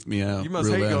 they freaked me out. You must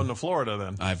real hate bad. going to Florida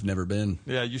then. I've never been.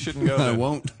 Yeah, you shouldn't go. I There.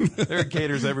 won't. There are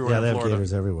gators everywhere Yeah, in they have Florida.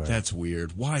 gators everywhere. That's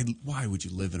weird. Why would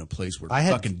you live in a place where I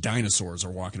had- fucking dinosaurs are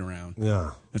walking around?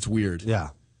 Yeah. That's weird. Yeah.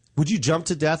 Would you jump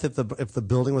to death if the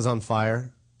building was on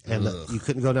fire and you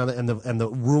couldn't go down there and the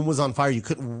room was on fire? You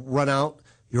couldn't run out.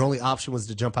 Your only option was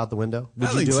to jump out the window. Would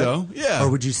I you think do so, it? yeah. Or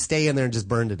would you stay in there and just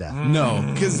burn to death? No,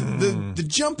 because the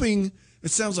jumping,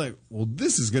 it sounds like, well,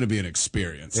 this is going to be an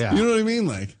experience. Yeah. You know what I mean?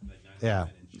 Like, Yeah.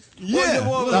 yeah.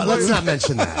 Let's not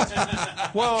mention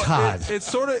that. Well, God. it's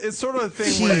sort of a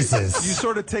thing where you Jesus.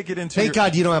 sort of take it into. Thank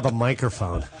God you don't have a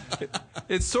microphone.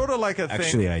 It's sort of like a thing.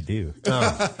 Actually, I do.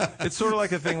 It's sort of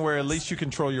like a thing where at least you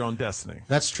control your own destiny.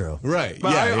 That's true. Right.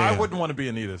 But yeah, I yeah. wouldn't want to be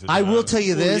in either situation. I will tell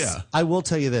you Well, this. yeah. I will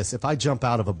tell you this. If I jump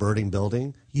out of a burning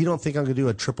building, you don't think I'm going to do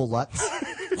a triple Lutz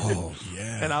Oh,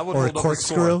 yeah. And I would or a hold up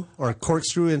corkscrew score. or a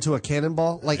corkscrew into a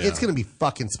cannonball? Like, Yeah. it's going to be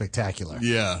fucking spectacular.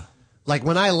 Yeah. Like,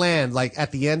 when I land, like,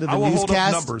 at the end of I the will hold up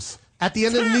newscast. numbers. At the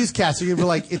end of the newscast, you're going to be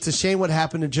like, it's a shame what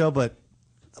happened to Joe, but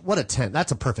what a 10.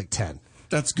 That's a perfect 10.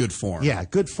 That's good form. Yeah,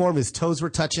 good form. His toes were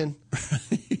touching.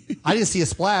 I didn't see a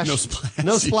splash. No splash,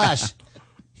 No splash.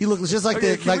 He looked just like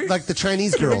Okay, the can we- like the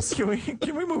Chinese girls. Can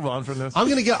we move on from this? I'm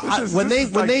gonna get This is- when this they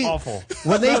is, when like, they awful.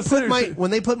 when they No, put my seriously.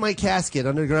 when they put my casket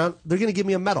underground. They're gonna give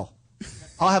me a medal.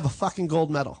 I'll have a fucking gold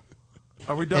medal,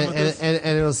 Are we done and with this?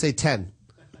 and it'll say 10.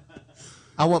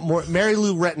 I want more. Mary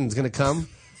Lou Retton's gonna come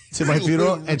to my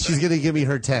funeral, and she's gonna give me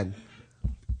her 10.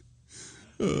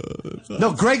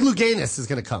 No, Greg Louganis is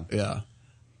gonna come. Yeah.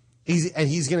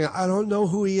 He's gonna. I don't know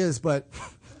who he is, but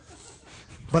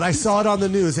I saw it on the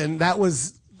news, and that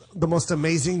was the most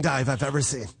amazing dive I've ever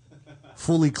seen.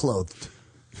 Fully clothed,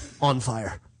 on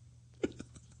fire.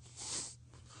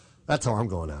 That's how I'm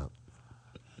going out,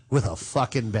 with a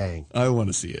fucking bang. I want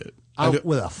to see it.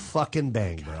 With a fucking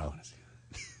bang, bro.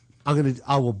 I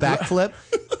will backflip.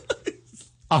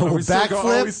 I will we still go- are we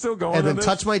backflip still going and then on this?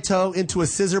 touch my toe into a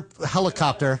scissor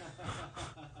helicopter,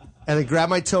 and then grab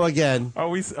my toe again. Are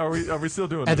we still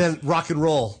doing And this? then rock and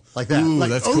roll like that. Ooh, like,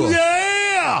 that's oh, cool.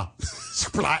 yeah!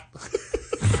 Splat.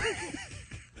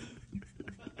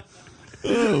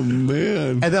 Oh, man.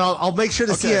 And then I'll make sure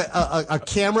to see a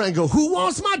camera and go, who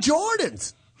wants my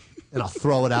Jordans? And I'll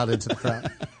throw it out into the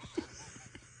crowd.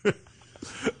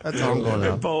 That's all I'm going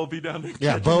out. Bo will be down there.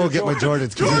 Yeah, Bo will get my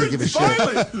Jordans because he didn't give a shit.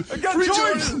 I got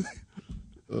Jordans.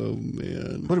 Oh,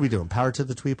 man. What are we doing? Power to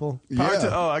the Tweeple?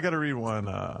 I got to read one.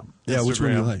 Yeah, which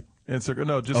one do you like? Instagram.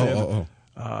 No, just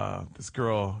this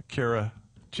girl, Kara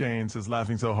James, is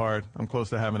laughing so hard, I'm close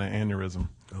to having an aneurysm.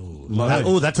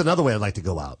 That's another way I'd like to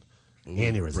go out.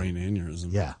 Aneurysm. Brain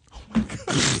aneurysm. Yeah.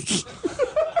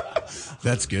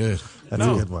 That's good. That's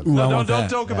a good one. Ooh, no, don't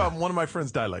joke about one of my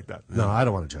friends died like that. No, I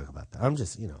don't want to joke about that. I'm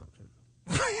just, All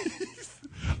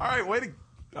right,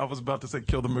 I was about to say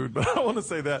kill the mood, but I don't want to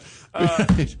say that.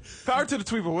 Power to the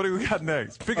Tweeple. What do we got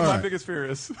next? My biggest fear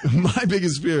is. My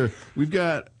biggest fear. We've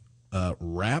got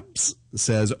Raps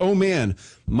says, oh man,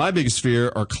 my biggest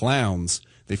fear are clowns.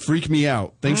 They freak me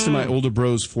out. Thanks to my older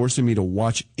bros forcing me to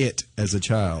watch It as a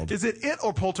child. Is it It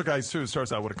or Poltergeist 2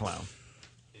 starts out with a clown?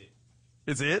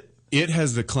 Is it? It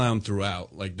has the clown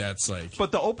throughout. That's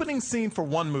But the opening scene for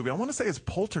one movie, I want to say it's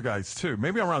Poltergeist 2.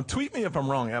 Maybe I'm wrong. Tweet me if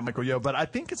I'm wrong at Michael Yo, but I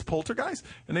think it's Poltergeist,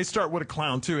 and they start with a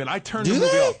clown too. And I turned the movie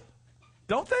off.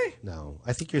 Don't they? No,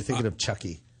 I think you're thinking of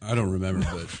Chucky. I don't remember,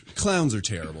 but clowns are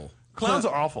terrible. Clowns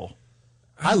are awful.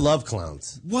 I love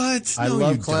clowns. What? I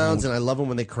love clowns, and I love them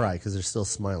when they cry because they're still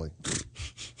smiling.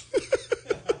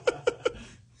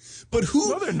 But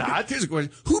who? No, they're not. Here's a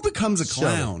question: who becomes a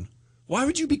clown? Why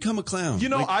would you become a clown?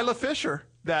 Isla Fisher,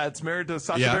 that's married to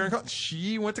Sacha Baron Cohen.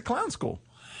 She went to clown school.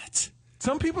 What?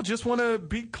 Some people just want to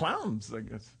be clowns, I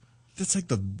guess. That's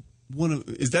like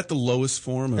is that the lowest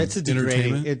form of It's a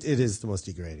degrading. entertainment? It is the most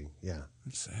degrading. Yeah.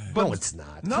 That's sad. No, it's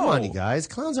not. No. Come on, you guys.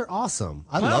 Clowns are awesome.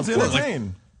 I Clowns love clowns.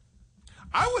 entertain.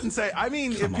 I wouldn't say. I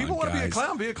mean, if people want to be a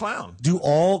clown, be a clown. Do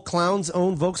all clowns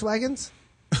own Volkswagens?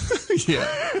 Yeah.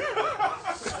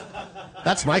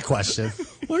 That's my question.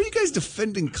 Why are you guys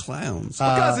defending clowns?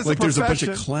 Because it's there's a bunch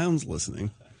of clowns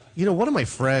listening. One of my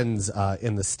friends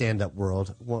in the stand-up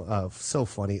world, so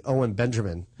funny, Owen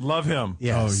Benjamin. Love him.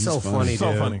 Yeah, he's so funny, dude.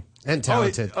 So funny. And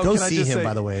talented. Go see him,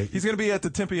 by the way. He's going to be at the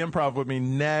Tempe Improv with me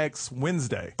next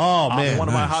Wednesday. Oh, man. On one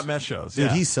of my Hot Mess shows.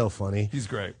 Dude, he's so funny. He's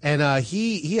great. And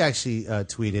he actually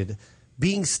tweeted,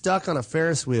 being stuck on a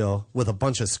Ferris wheel with a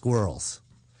bunch of squirrels.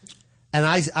 And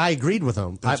I agreed with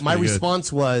him. My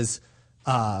response was,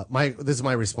 this is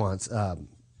my response.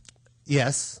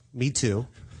 Yes, me too.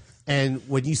 And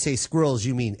when you say squirrels,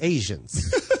 you mean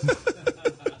Asians.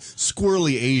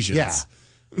 Squirrely Asians. Yeah.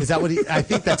 Is that what I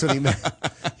think that's what he meant.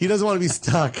 He doesn't want to be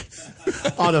stuck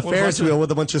on a Ferris wheel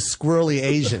with a bunch of squirrely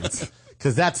Asians,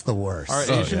 because that's the worst. Are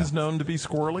Asians known to be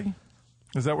squirrely?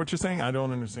 Is that what you're saying? I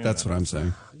don't understand. That's what I'm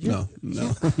saying. No,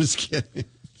 I'm just kidding.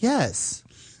 Yes.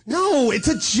 No, it's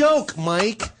a joke,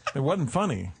 Mike. It wasn't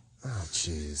funny. Oh,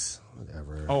 jeez.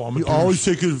 Whatever. Oh, you always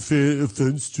take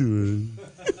offense to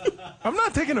it. I'm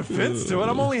not taking offense to it.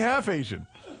 I'm only half Asian.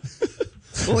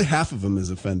 Only half of them is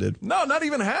offended. No, not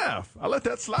even half. I let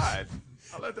that slide.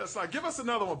 Give us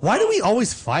another one. Why do we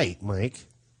always fight, Mike?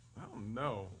 I don't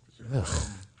know.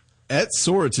 Ed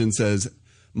Sorotin says,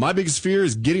 my biggest fear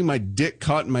is getting my dick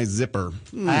caught in my zipper.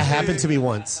 That happened to me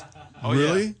once. Oh,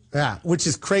 really? Yeah, which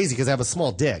is crazy because I have a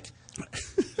small dick.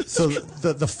 So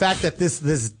the fact that this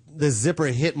zipper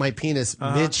hit my penis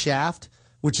mid shaft,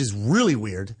 which is really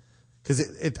weird.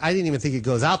 Because I didn't even think it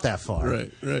goes out that far.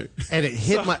 Right. And it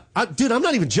hit dude, I'm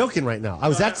not even joking right now. I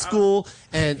was at school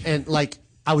and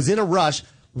I was in a rush,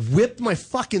 whipped my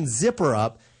fucking zipper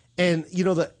up, and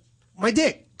my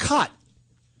dick cut.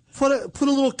 Put a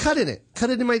little cut in it.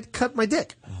 Cut my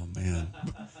dick. Oh man.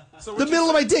 So the middle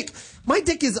of my dick. My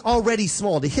dick is already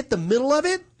small. To hit the middle of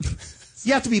it,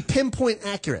 you have to be pinpoint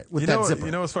accurate with that zipper.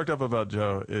 You know what's fucked up about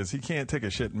Joe is he can't take a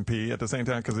shit and pee at the same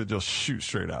time because it just shoots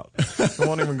straight out. It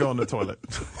won't even go in the toilet.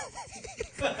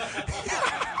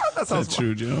 That's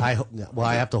true, Joe. I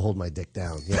have to hold my dick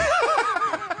down. Yeah.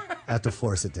 I have to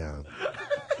force it down.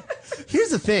 Here's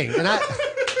the thing, and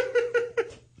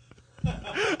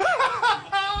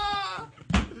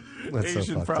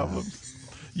Asian problems.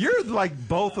 You're like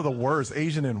both of the worst,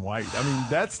 Asian and white. I mean,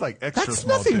 that's like extra That's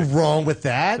small nothing dick. wrong with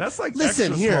that. That's like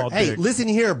listen extra here. small Hey, dick. listen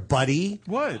here, buddy.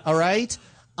 What? All right?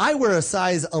 I wear a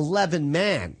size 11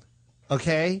 man.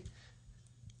 Okay?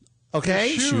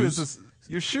 Okay?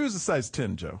 Your shoe is a size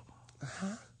 10, Joe.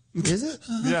 Is it?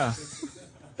 Yeah.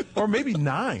 Or maybe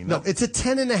 9. No, it's a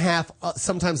 10 and a half,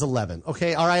 sometimes 11.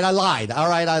 Okay? All right, I lied. It's I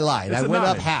a went 9.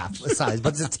 up half a size,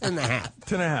 but it's a 10 and a half.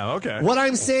 10 and a half, okay. What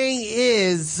I'm saying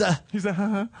is He's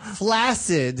like,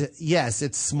 flaccid, yes,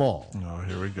 it's small. Oh,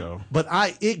 here we go. But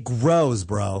it grows,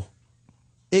 bro.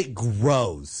 It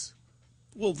grows.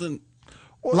 Well, then.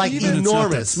 Like It's not that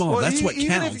enormous. small. Well, That's what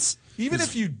even counts. Even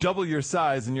if you double your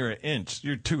size and you're an inch,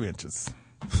 you're 2 inches.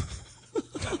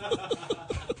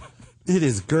 It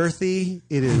is girthy.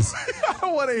 It is. I don't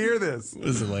don't want to hear this. What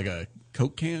is it, like a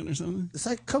Coke can or something? It's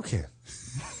like Coke can.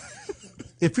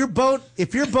 If your boat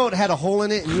had a hole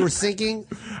in it and you were sinking,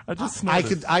 I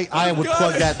would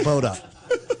plug that boat up.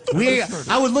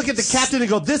 I would look at the captain and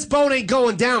go, "This boat ain't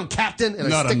going down, Captain,"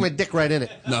 and I'd stick my dick right in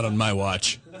it. Not on my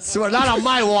watch. So not on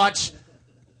my watch.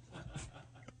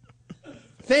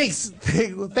 Thanks,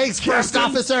 first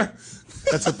officer.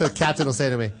 That's what the captain will say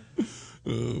to me.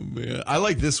 Oh man, I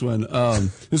like this one.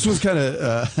 This one's kind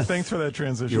of. Thanks for that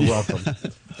transition. You're welcome.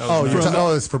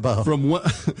 It's for Bo.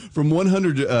 From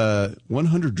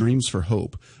 100 Dreams for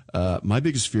Hope. My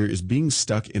biggest fear is being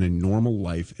stuck in a normal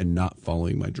life and not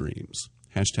following my dreams.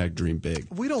 Hashtag dream big.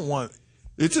 We don't want.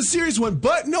 It's a serious one,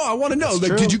 but no, I want to know.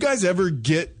 Like, did you guys ever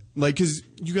get because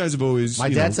you guys have always. My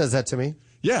dad says that to me.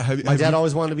 Yeah, my dad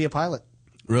always wanted to be a pilot.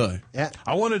 Really? Yeah.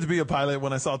 I wanted to be a pilot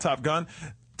when I saw Top Gun.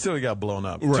 Till he got blown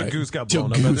up. Right. Till Goose got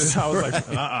blown up. I was like,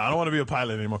 I don't want to be a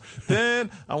pilot anymore.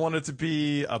 Then I wanted to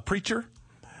be a preacher.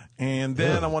 And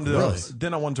then I wanted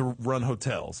to run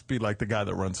hotels, be like the guy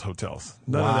that runs hotels.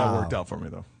 None of that worked out for me,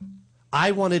 though.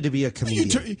 I wanted to be a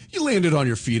comedian. You landed on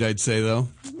your feet, I'd say, though.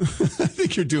 I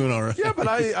think you're doing all right. Yeah, but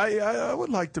I would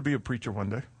like to be a preacher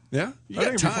one day. Yeah? You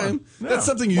got time. Yeah. That's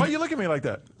something you... Why you look at me like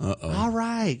that? Uh-oh. All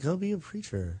right, go be a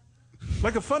preacher.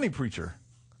 Like a funny preacher.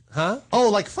 Huh? Oh,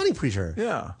 like funny preacher.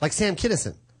 Yeah. Like Sam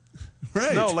Kinison.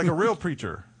 Right. No, like a real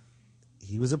preacher.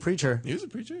 He was a preacher. He was a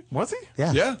preacher? Was he?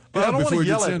 Yeah. Yeah. But I don't want to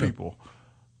yell at people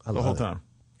the whole time.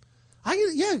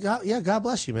 God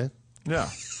bless you, man. Yeah.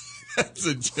 That's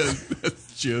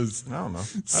just. I don't know. I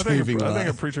Saving think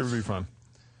a preacher would be fun.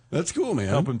 That's cool, man.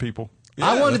 Helping people.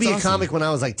 Yeah, I wanted to be a comic when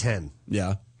I was like 10.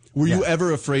 Yeah. Were you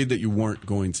ever afraid that you weren't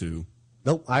going to?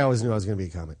 Nope. I always knew I was going to be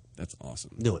a comic. That's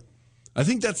awesome. Knew it. I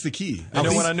think that's the key. You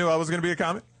know when I knew I was going to be a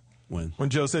comic? When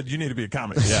Joe said, "You need to be a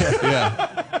comic."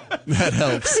 Yeah. That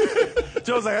helps.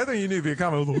 Joe's like, "I think you need to be a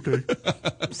comic." I was like,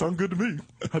 "Okay. Sounds good to me.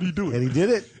 How do you do it?" And he did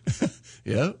it.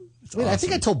 Yeah. Wait, awesome. I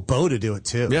think I told Bo to do it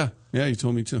too. Yeah. Yeah, you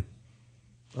told me too.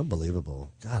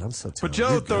 Unbelievable. God, I'm so talented. But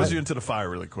Joe throws you into the fire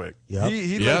really quick.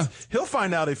 Yep. He'll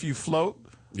find out if you float.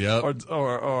 Yeah,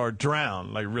 or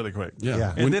drown like really quick.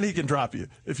 Yeah. And then he can drop you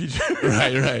if you.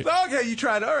 Right. Okay, you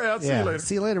tried. All right, I'll see you later.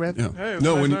 See you later, man. Yeah. Hey,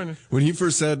 no, when he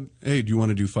first said, "Hey, do you want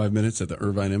to do 5 minutes at the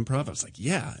Irvine Improv?" I was like,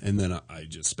 "Yeah," and then I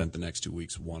just spent the next 2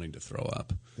 weeks wanting to throw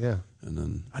up. Yeah. And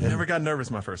then I never got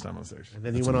nervous my first time on stage. And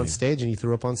then he went on stage and he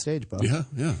threw up on stage, Bo. Yeah.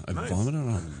 I vomited on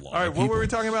a lot. All right, what were we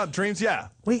talking about? Dreams. Yeah.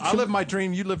 Wait, I live my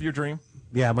dream. You live your dream.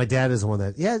 Yeah, my dad is the one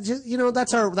that. Yeah,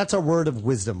 that's our word of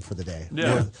wisdom for the day.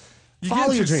 Yeah. You're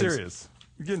Follow getting your too dreams. serious.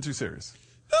 You're getting too serious.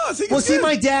 No, I think well, see,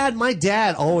 my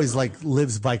dad always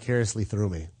lives vicariously through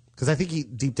me because I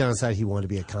think deep down inside he wanted to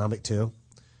be a comic too.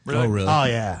 Really? Oh, really? Oh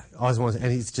yeah, always wanted,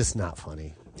 and he's just not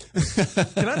funny.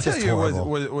 Can I tell you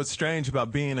what's strange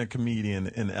about being a comedian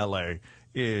in L.A.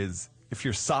 is if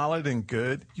you're solid and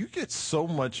good, you get so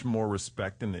much more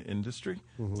respect in the industry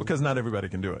because not everybody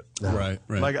can do it. No. Right.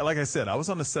 Like I said, I was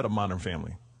on the set of Modern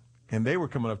Family, and they were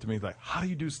coming up to me like, "How do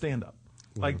you do stand-up?"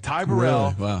 Like Ty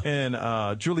Burrell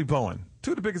and Julie Bowen,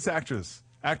 two of the biggest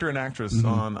actor and actress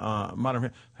on Modern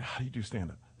Family. How do you do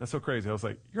stand-up? That's so crazy. I was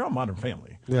like, you're on Modern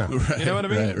Family. Yeah. Right, you know what I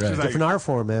mean? Right. Like, different art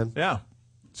form, man. Yeah.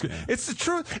 It's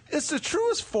the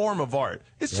truest form of art.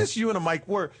 It's just you and a mic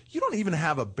where you don't even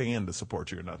have a band to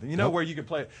support you or nothing. You know, where you can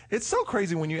play. It's so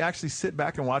crazy when you actually sit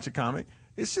back and watch a comic.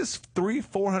 It's just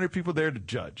 300-400 people there to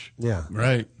judge. Yeah.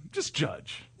 Right. Just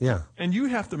judge. Yeah. And you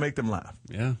have to make them laugh.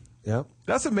 Yeah. Yep.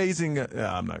 That's amazing.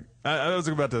 I'm not. I was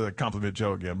about to compliment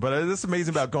Joe again, but it's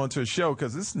amazing about going to a show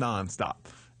because it's nonstop.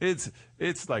 It's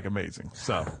like amazing.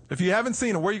 So if you haven't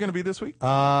seen it, where are you going to be this week?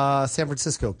 San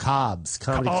Francisco, Cobb's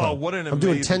Comedy Club. Oh, what an amazing! I'm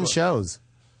doing 10 shows.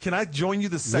 Can I join you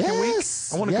the second week?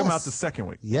 I want to come out the second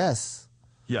week. Yes.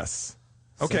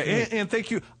 Okay, and thank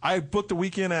you. I booked a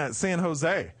weekend at San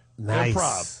Jose. Nice.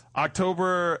 Improv,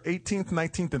 October 18th,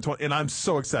 19th, and 20th. And I'm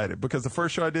so excited because the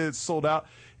first show I did sold out.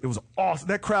 It was awesome.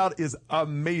 That crowd is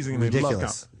amazing.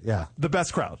 Ridiculous. Yeah. The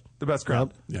best crowd.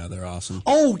 Yep. Yeah, they're awesome.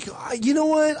 Oh, you know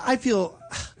what? I feel...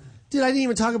 Dude, I didn't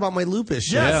even talk about my lupus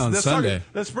show. Yeah, on Sunday.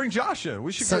 Let's bring Josh in.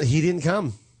 We should. He didn't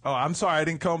come. Oh, I'm sorry, I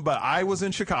didn't come, but I was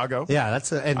in Chicago. Yeah,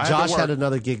 and Josh had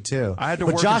another gig too. I had to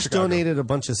work But Josh in Chicago. donated a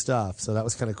bunch of stuff, so that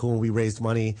was kind of cool. We raised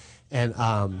money, and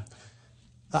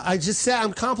I just said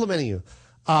I'm complimenting you.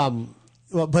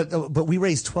 But we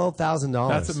raised $12,000.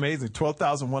 That's amazing.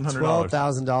 $12,100.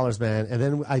 $12,000, man. And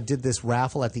then I did this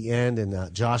raffle at the end,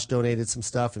 and Josh donated some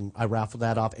stuff, and I raffled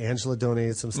that off. Angela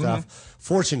donated some stuff.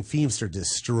 Fortune Feimster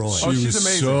destroyed. She's was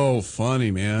amazing. So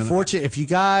funny, man. Fortune, if you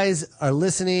guys are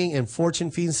listening and Fortune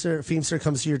Feimster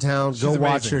comes to your town, go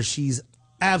watch her. She's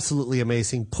absolutely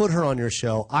amazing. Put her on your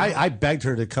show. I begged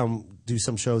her to come do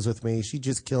some shows with me. She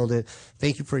just killed it.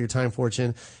 Thank you for your time,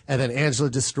 Fortune. And then Angela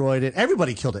destroyed it.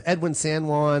 Everybody killed it. Edwin San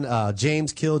Juan,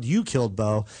 James killed. You killed,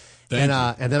 Bo.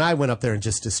 And then I went up there and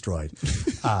just destroyed,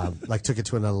 took it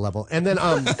to another level. And then,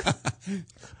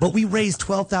 but we raised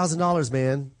 $12,000,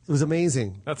 man. It was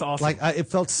amazing. That's awesome. It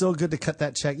felt so good to cut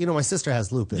that check. You know, my sister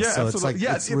has lupus. Yeah, so absolutely.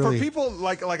 It's really... For people,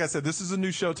 like I said, this is a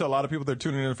new show to a lot of people that are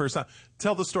tuning in the first time.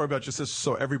 Tell the story about your sister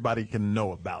so everybody can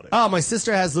know about it. Oh, my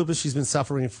sister has lupus. She's been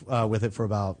suffering with it for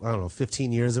about,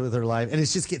 15 years of her life. And it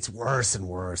just gets worse and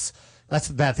worse. That's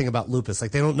the bad thing about lupus.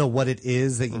 Like, they don't know what it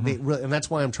is. They really, and that's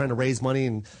why I'm trying to raise money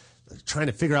and trying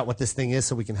to figure out what this thing is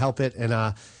so we can help it.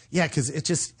 And, because it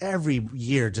just, every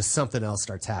year, just something else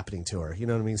starts happening to her. You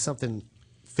know what I mean? Something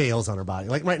fails on her body.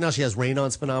 Like right now she has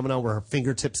Raynaud's phenomenon where her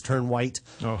fingertips turn white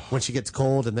when she gets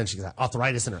cold, and then she got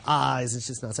arthritis in her eyes. It's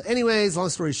just not so. Anyways, long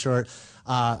story short,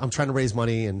 I'm trying to raise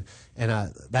money, and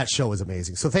that show was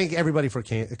amazing. So thank everybody for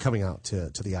coming out to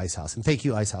the Ice House, and thank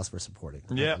you, Ice House, for supporting.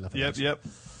 Yep.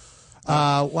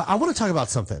 Well, I want to talk about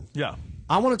something. Yeah.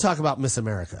 I want to talk about Miss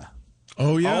America.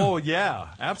 Oh yeah. Oh yeah.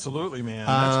 Absolutely, man.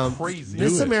 That's crazy.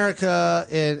 Miss America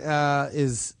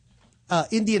is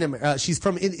Indian.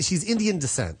 She's Indian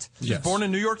descent. She's born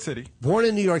in New York City. Born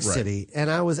in New York City,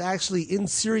 and I was actually in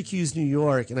Syracuse, New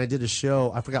York, and I did a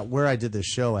show. I forgot where I did this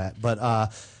show at, but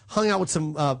hung out with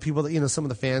some people that some of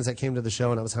the fans that came to the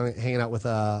show, and I was hanging out with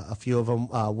a few of them.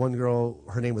 One girl,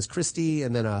 her name was Christy,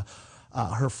 and then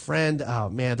her friend. Oh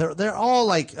man, they're all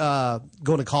like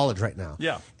going to college right now.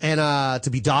 Yeah, and to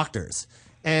be doctors.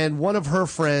 And one of her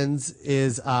friends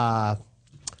is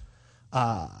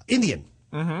Indian.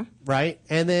 Mm-hmm. Right?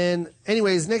 And then,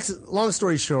 anyways, long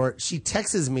story short, she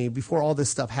texts me before all this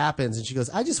stuff happens, and she goes,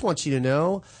 I just want you to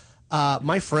know,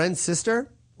 my friend's sister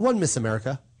won Miss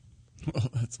America. Oh,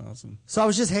 that's awesome. So I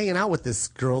was just hanging out with this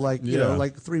girl, like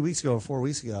 3 weeks ago or 4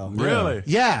 weeks ago. Really?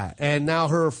 Yeah. And now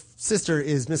her sister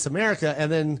is Miss America.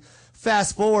 And then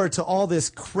fast forward to all this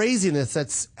craziness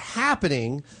that's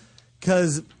happening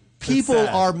because people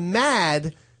are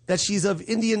mad that she's of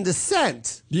Indian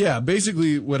descent. Yeah,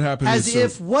 basically what happened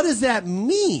what does that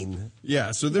mean?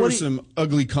 Yeah, so there were some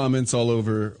ugly comments all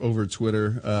over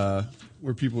Twitter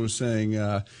where people were saying,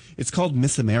 it's called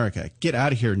Miss America. Get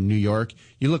out of here, New York.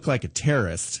 You look like a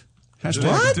terrorist.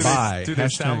 Hashtag bye. Do they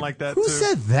sound like that Who too?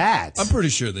 said that? I'm pretty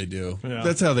sure they do. Yeah.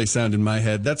 That's how they sound in my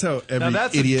head. That's how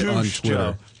every idiot on Twitter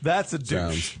Joe. That's a douche.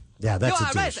 sounds. Yeah, that's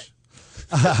a douche.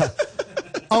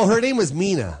 Oh, her name was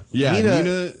Mina. Yeah,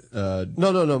 Nina.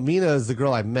 No. Mina is the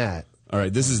girl I met. All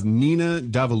right, this is Nina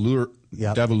Davaluri,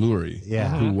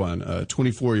 who won, a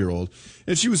 24-year-old.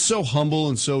 And she was so humble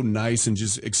and so nice and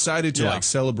just excited to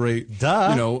celebrate,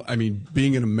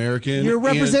 being an American. You're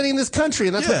representing this country,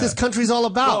 and that's what this country's all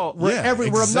about. Well, we're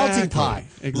a melting pot.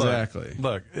 Exactly.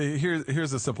 Look,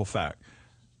 here's a simple fact.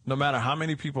 No matter how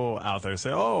many people out there say,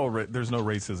 there's no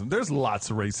racism, there's lots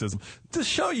of racism. To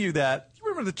show you that, you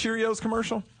remember the Cheerios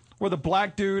commercial where the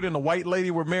black dude and the white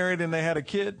lady were married and they had a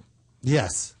kid?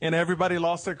 Yes. And everybody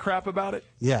lost their crap about it?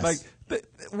 Yes. Like,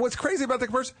 what's crazy about the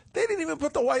commercial, they didn't even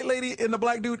put the white lady and the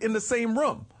black dude in the same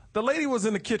room. The lady was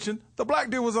in the kitchen, the black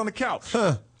dude was on the couch.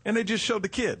 And they just showed the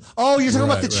kid. Oh, you're talking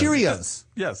about the Cheerios.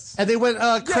 Yes. And they went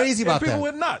crazy about that. People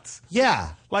went nuts.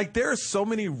 Yeah. Like, there are so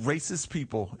many racist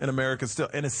people in America still,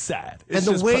 and it's sad. It's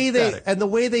and the way pathetic.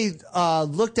 they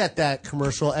looked at that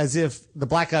commercial as if the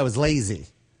black guy was lazy.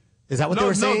 Is that what they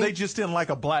were saying? No, they just didn't like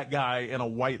a black guy and a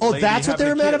white lady. Oh, that's what they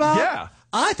were mad about? Yeah.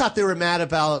 I thought they were mad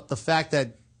about the fact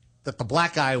that the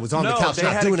black guy was on the couch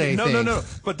not doing anything. No.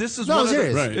 But this is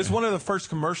it's one of the first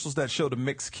commercials that showed a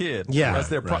mixed kid. Yeah. As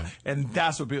their and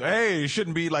that's what people, it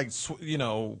shouldn't be like,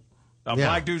 a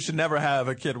black dude should never have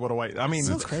a kid with a white. I mean,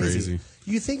 that's crazy.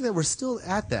 You think that we're still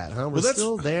at that, huh? We're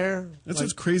still there. That's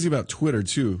what's crazy about Twitter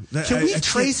too. Can we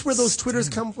trace where those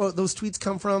tweets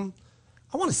come from?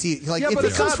 I want to see it. Like, but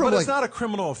it's not a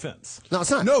criminal offense. No,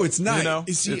 it's not. No, it's not.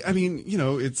 You see,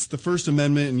 it's the First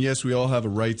Amendment, and yes, we all have a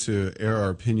right to air our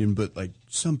opinion, but like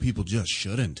some people just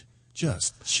shouldn't.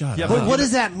 Just shut up. But what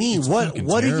does that mean?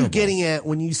 What are you getting at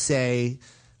when you say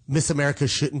Miss America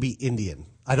shouldn't be Indian?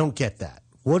 I don't get that.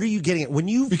 What are you getting at when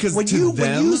you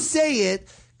say it?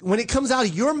 When it comes out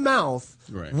of your mouth,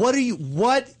 what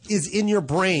is in your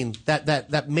brain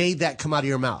that made that come out of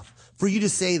your mouth for you to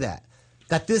say that?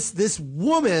 That this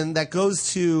woman that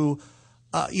goes to,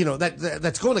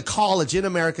 that's going to college in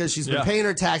America, she's been paying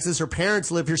her taxes, her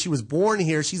parents live here, she was born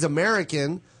here, she's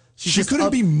American. She couldn't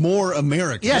be more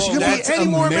American. Yeah, she couldn't be any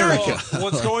more American.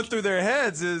 What's going through their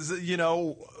heads is,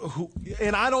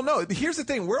 and I don't know. Here's the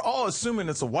thing: we're all assuming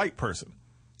it's a white person.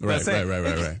 Right.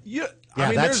 Yeah, I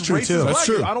mean, that's there's true, racist too. black That's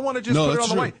true. people. I don't want to just No, put it that's on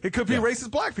the true. white. It could be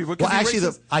racist black people. It could Well, be actually,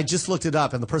 racist. I just looked it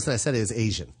up, and the person that said it is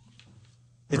Asian.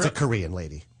 It's a Korean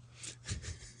lady.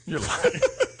 You're lying.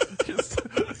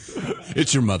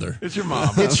 It's your mother. It's your mom.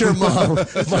 It's your mom.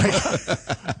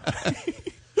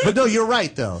 But no, you're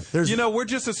right, though. You know, we're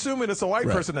just assuming it's a white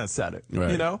person that said it. Right.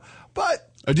 You know,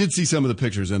 but I did see some of the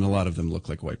pictures, and a lot of them look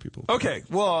like white people. okay.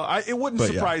 Well, it wouldn't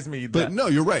surprise me. That, But no,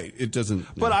 you're right. It doesn't.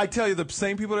 But I tell you, the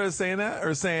same people that are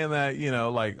saying that, you know,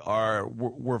 like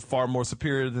we're far more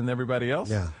superior than everybody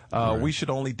else. Yeah. We should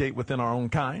only date within our own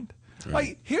kind. Right.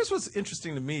 Like, here's what's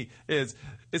interesting to me is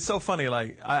it's so funny.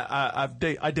 Like, I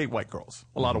date white girls,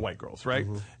 a lot of white girls, right?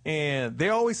 And they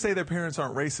always say their parents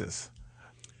aren't racist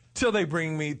till their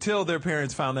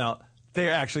parents found out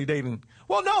they're actually dating.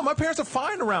 Well, no, my parents are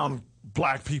fine around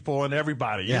black people and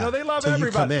everybody. Yeah. You know, they love Till you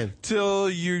everybody. come in. Till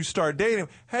you start dating.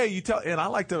 Hey, you tell, and I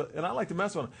like to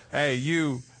mess with them. Hey,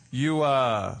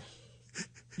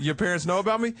 your parents know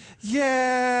about me?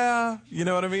 Yeah. You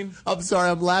know what I mean? I'm sorry,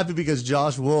 I'm laughing because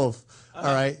Josh Wolf, all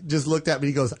right, just looked at me.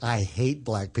 He goes, "I hate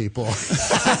black people." See?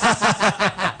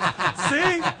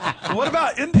 What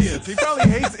about Indians? He probably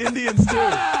hates Indians too.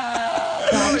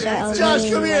 Josh,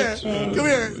 come here. Come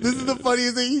here. This is the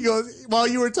funniest thing. He goes, while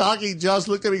you were talking, Josh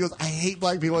looked at me. He goes, "I hate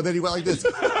black people." And then he went like this.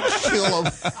 Kill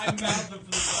them.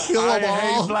 Kill I them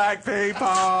all. hate black people.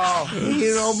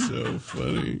 Hate them. So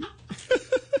funny.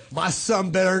 My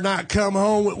son better not come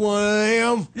home with one of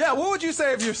them. Yeah, what would you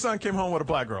say if your son came home with a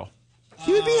black girl?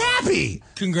 He would be happy.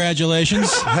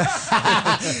 Congratulations.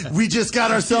 We just got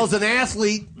ourselves an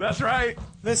athlete. That's right.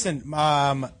 Listen,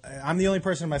 I'm the only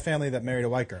person in my family that married a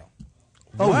white girl.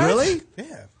 Oh, What? really?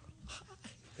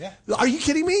 Yeah. Are you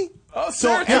kidding me? Oh, So,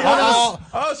 Sarah, hey,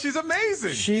 oh, she's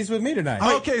amazing. She's with me tonight.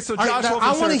 Okay, so All right, Josh now, Wolf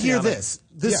I and want to Sarah hear Tiana.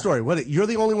 this story. What? You're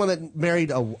the only one that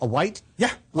married a white?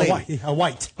 Yeah, lady. a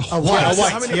white. A white. A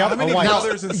white. How many- Yep, how many a white.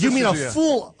 brothers and You mean sisters do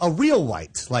you have? a real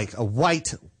white, like a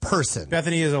white person?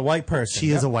 Bethany is a white person. She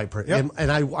is a white person. Yep. And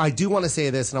I do want to say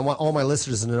this, and I want all my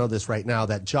listeners to know this right now,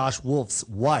 that Josh Wolf's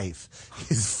wife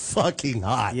is fucking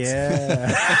hot. Yeah.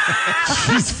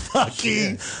 She's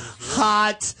fucking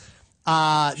hot.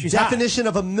 She's Definition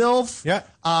of a MILF. Yeah.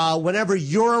 Whenever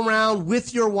you're around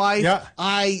with your wife, Yeah.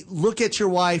 I look at your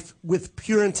wife with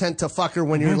pure intent to fuck her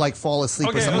when you're like fall asleep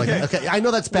or Okay, something like okay. that. Okay, I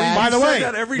know that's bad. By the You say way,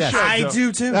 that every yes. show, I Joe.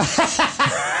 do too. I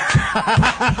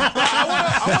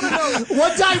want to know.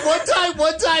 One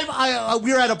time,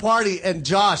 we were at a party and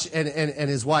Josh and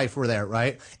his wife were there,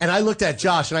 right? And I looked at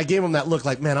Josh and I gave him that look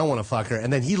like, man, I want to fuck her.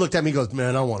 And then he looked at me and goes,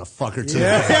 man, I want to fuck her too.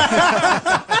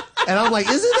 And I'm like,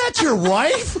 isn't that your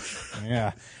wife?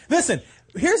 Yeah. Listen,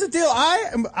 here's the deal.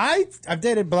 I've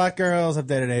dated black girls. I've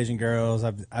dated Asian girls.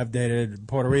 I've dated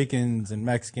Puerto Ricans and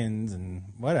Mexicans and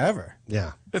whatever.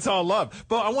 Yeah. It's all love.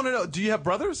 But I want to know, do you have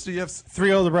brothers? Do you have...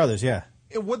 3 older brothers. Yeah.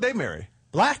 What'd they marry?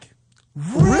 Black.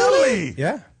 Really?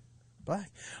 Yeah. Black.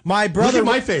 My brother. Look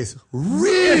at my face.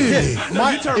 Really? If it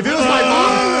was my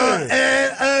mom,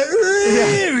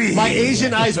 really? my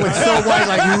Asian eyes went so wide,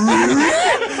 like,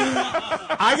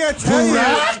 I gotta tell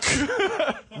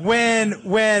you,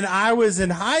 when I was in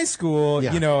high school,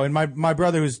 Yeah. you know, and my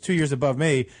brother who's 2 years above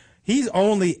me, he's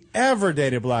only ever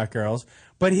dated black girls,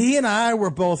 but he and I were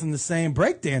both in the same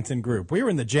breakdancing group. We were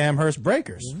in the Jamhurst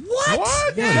Breakers. what?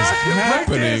 What? Yeah. Josh, you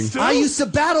happening? breakdance, too? I used to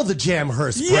battle the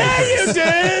Jamhurst Breakers. Yeah, you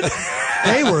did.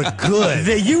 They were good.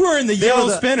 You were in the Yellow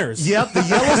the- Spinners. Yep, the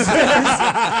yellow spinners.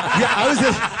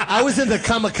 Yeah, I was in the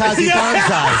Kamikaze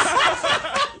Banzai.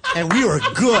 And we were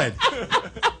good.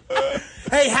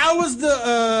 Hey, how was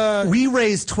the? We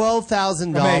raised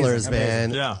 $12,000, Amazing, man.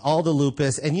 amazing. Yeah. All the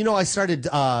lupus. And you know, I started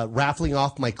raffling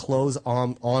off my clothes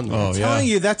on Oh, them. yeah. Telling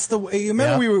you, that's the way. You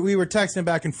remember we were texting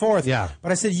back and forth. Yeah.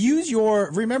 But I said,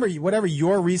 remember whatever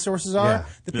your resources are. Yeah.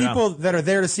 The people that are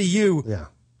there to see you Yeah.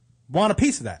 want a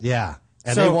piece of that. Yeah.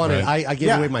 And So- they wanted, Right. I gave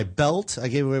Yeah. away my belt. I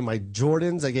gave away my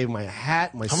Jordans. I gave my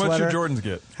hat, my How sweater. much your Jordans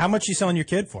get? How much you selling your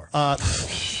kid for?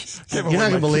 You're not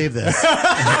going to believe this.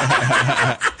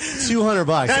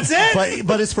 $200. That's it?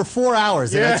 But it's for 4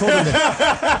 hours. And I told him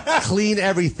to clean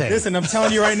everything. Listen, I'm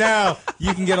telling you right now,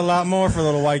 you can get a lot more for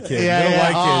little white kids. Yeah, little yeah. white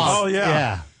kids. Oh,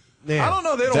 yeah. Yeah. I don't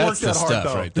know. They don't That's work the that hard, stuff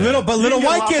though. right there. Little You little can get a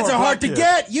white lot kids more are hard to black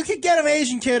get. You could get an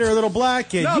Asian kid or a little black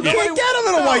kid. No, you nobody- can't get a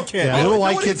little no. white kid. Yeah, little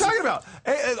white what kids- are you talking about?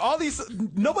 Hey, all these,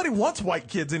 nobody wants white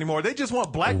kids anymore. They just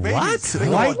want black babies. What? They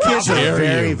White want- kids are dare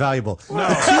very you. valuable. No.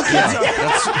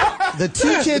 The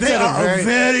two kids that are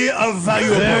very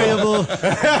valuable.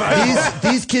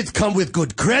 These kids come with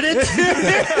good credit.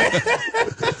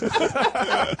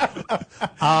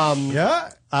 Yeah.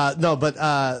 No, but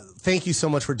thank you so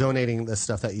much for donating the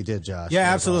stuff that you did, Josh. Yeah, That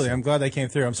was absolutely. awesome. I'm glad they came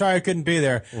through. I'm sorry I couldn't be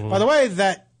there. By the way,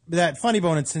 that that Funny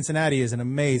Bone in Cincinnati is an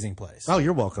amazing place. Oh,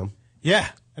 you're welcome. Yeah,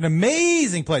 an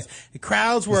amazing place. The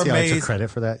crowds were See, amazing. I took credit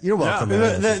for that. You're welcome.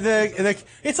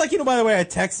 It's like, by the way, I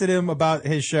texted him about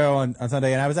his show on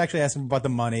Sunday, and I was actually asking him about the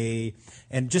money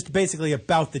and just basically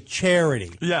about the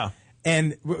charity. Yeah.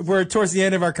 And we're towards the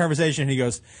end of our conversation, and he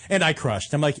goes, and I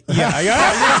crushed. I'm like, yeah.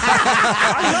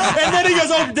 And then he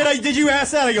goes, oh, did you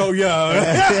ask that? I go, yeah.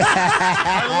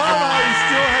 I love how he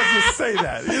still has to say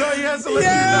that. You know, he has to let you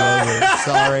know.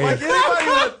 Sorry. Like anybody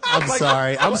would, I'm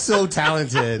sorry. I'm so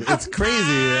talented. It's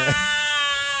crazy.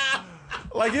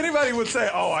 Like anybody would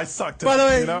say, oh, I sucked. By the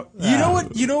way, you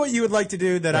know what you would like to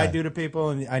do that I do to people,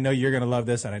 and I know you're going to love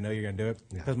this, and I know you're going to do it,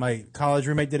 because my college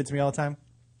roommate did it to me all the time.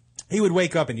 He would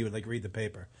wake up and he would like read the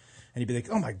paper, and he'd be like,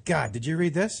 "Oh my God, did you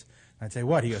read this?" And I'd say,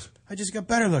 "What?" He goes, "I just got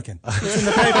better looking. It's in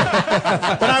the paper."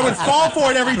 But I would fall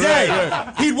for it every day.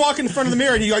 Right. He'd walk in front of the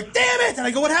mirror and he'd go, like, "Damn it!" And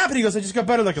I go, "What happened?" He goes, "I just got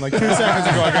better looking. Like 2 seconds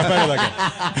ago, I got better looking."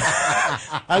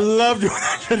 I love doing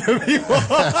that to people.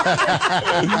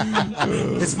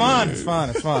 It's fun. It's fun.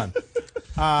 It's fun.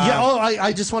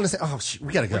 I just want to say,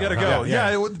 we gotta go. We gotta go.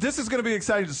 Yeah, this is gonna be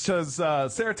exciting because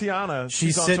Sarah Tiana,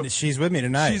 she's with me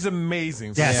tonight. She's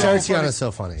amazing. Yeah, Sarah Tiana's so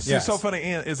funny. She's so funny.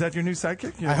 And is that your new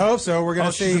sidekick? I hope so. We're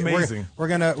gonna see. She's amazing. We're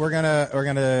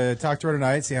gonna talk to her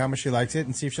tonight, see how much she likes it,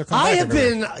 and see if she'll come back. I have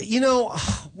been,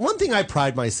 one thing I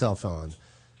pride myself on.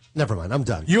 Never mind, I'm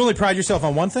done. You only pride yourself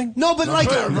on one thing? No, but right?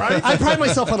 I pride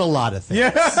myself on a lot of things.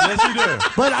 Yes, you do.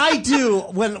 But I do,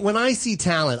 when I see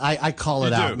talent, I call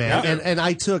it out, man. Yeah. And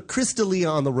I took Chris D'Elia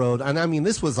on the road, and I mean,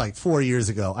 this was like 4 years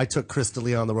ago. I took Chris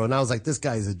D'Elia on the road, and I was like, this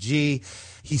guy's a G.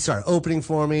 He started opening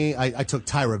for me. I took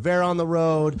Ty Rivera on the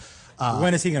road.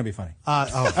 When is he going to be funny? Ty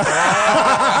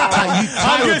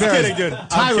I'm just kidding, dude.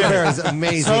 Ty Rivera is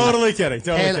amazing. Totally kidding.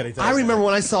 I remember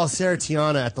when I saw Sarah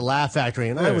Tiana at the Laugh Factory,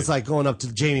 and I was like going up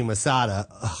to Jamie Masada.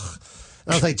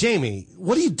 And I was like, Jamie,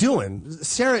 what are you doing?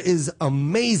 Sarah is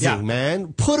amazing,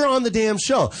 man. Put her on the damn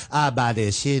show.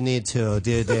 She need to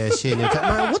do this. She need to.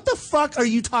 Man, what the fuck are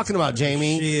you talking about,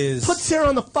 Jamie? She is. Put Sarah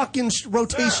on the fucking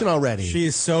rotation already. She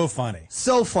is so funny.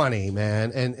 So funny,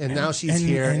 man. And now she's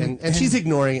here, and she's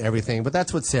ignoring everything, but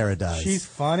that's what Sarah does. She's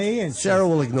funny, and Sarah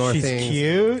will ignore things. She's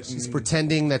cute. She's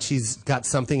pretending that she's got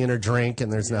something in her drink,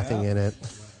 and there's nothing in it.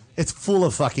 It's full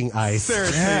of fucking ice.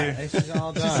 Seriously. She's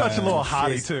all done. She's such a little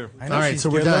hottie, too. All right, so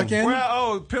we're done.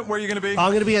 Pimp, where are you going to be?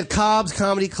 I'm going to be at Cobb's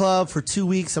Comedy Club for 2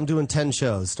 weeks. I'm doing 10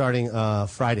 shows starting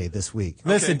Friday this week.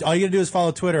 Listen, all you got to do is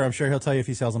follow Twitter. I'm sure he'll tell you if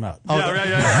he sells them out. It's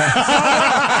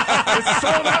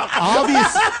sold out.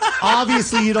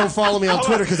 Obviously, you don't follow me on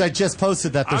Twitter because I just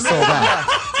posted that they're sold out.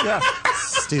 Yeah.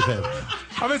 Stupid.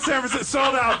 I'm in San Francisco.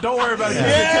 Sold out. Don't worry about it.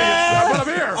 Yeah. But I'm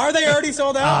here. Are they already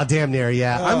sold out? Damn near,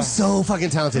 yeah. I'm so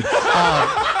fucking talented.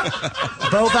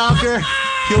 Bo Bowker,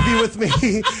 he'll be with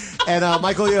me. And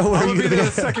Michael, where are you going to be?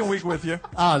 The second week with you.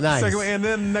 Oh, nice. And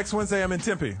then next Wednesday, I'm in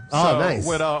Tempe. Nice.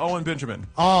 With Owen Benjamin.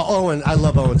 Oh, Owen. I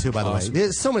love Owen, too, by the way.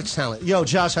 There's so much talent. Yo,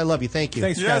 Josh, I love you. Thank you.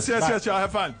 Thanks, Yes. Y'all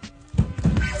have fun.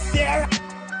 Sarah.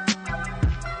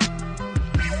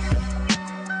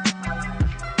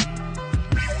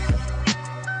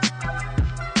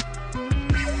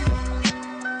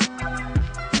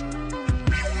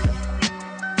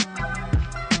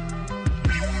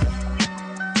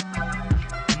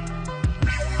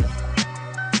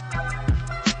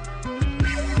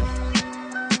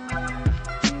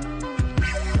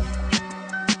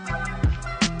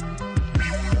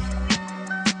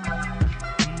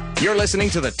 You're listening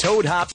to the Toad Hop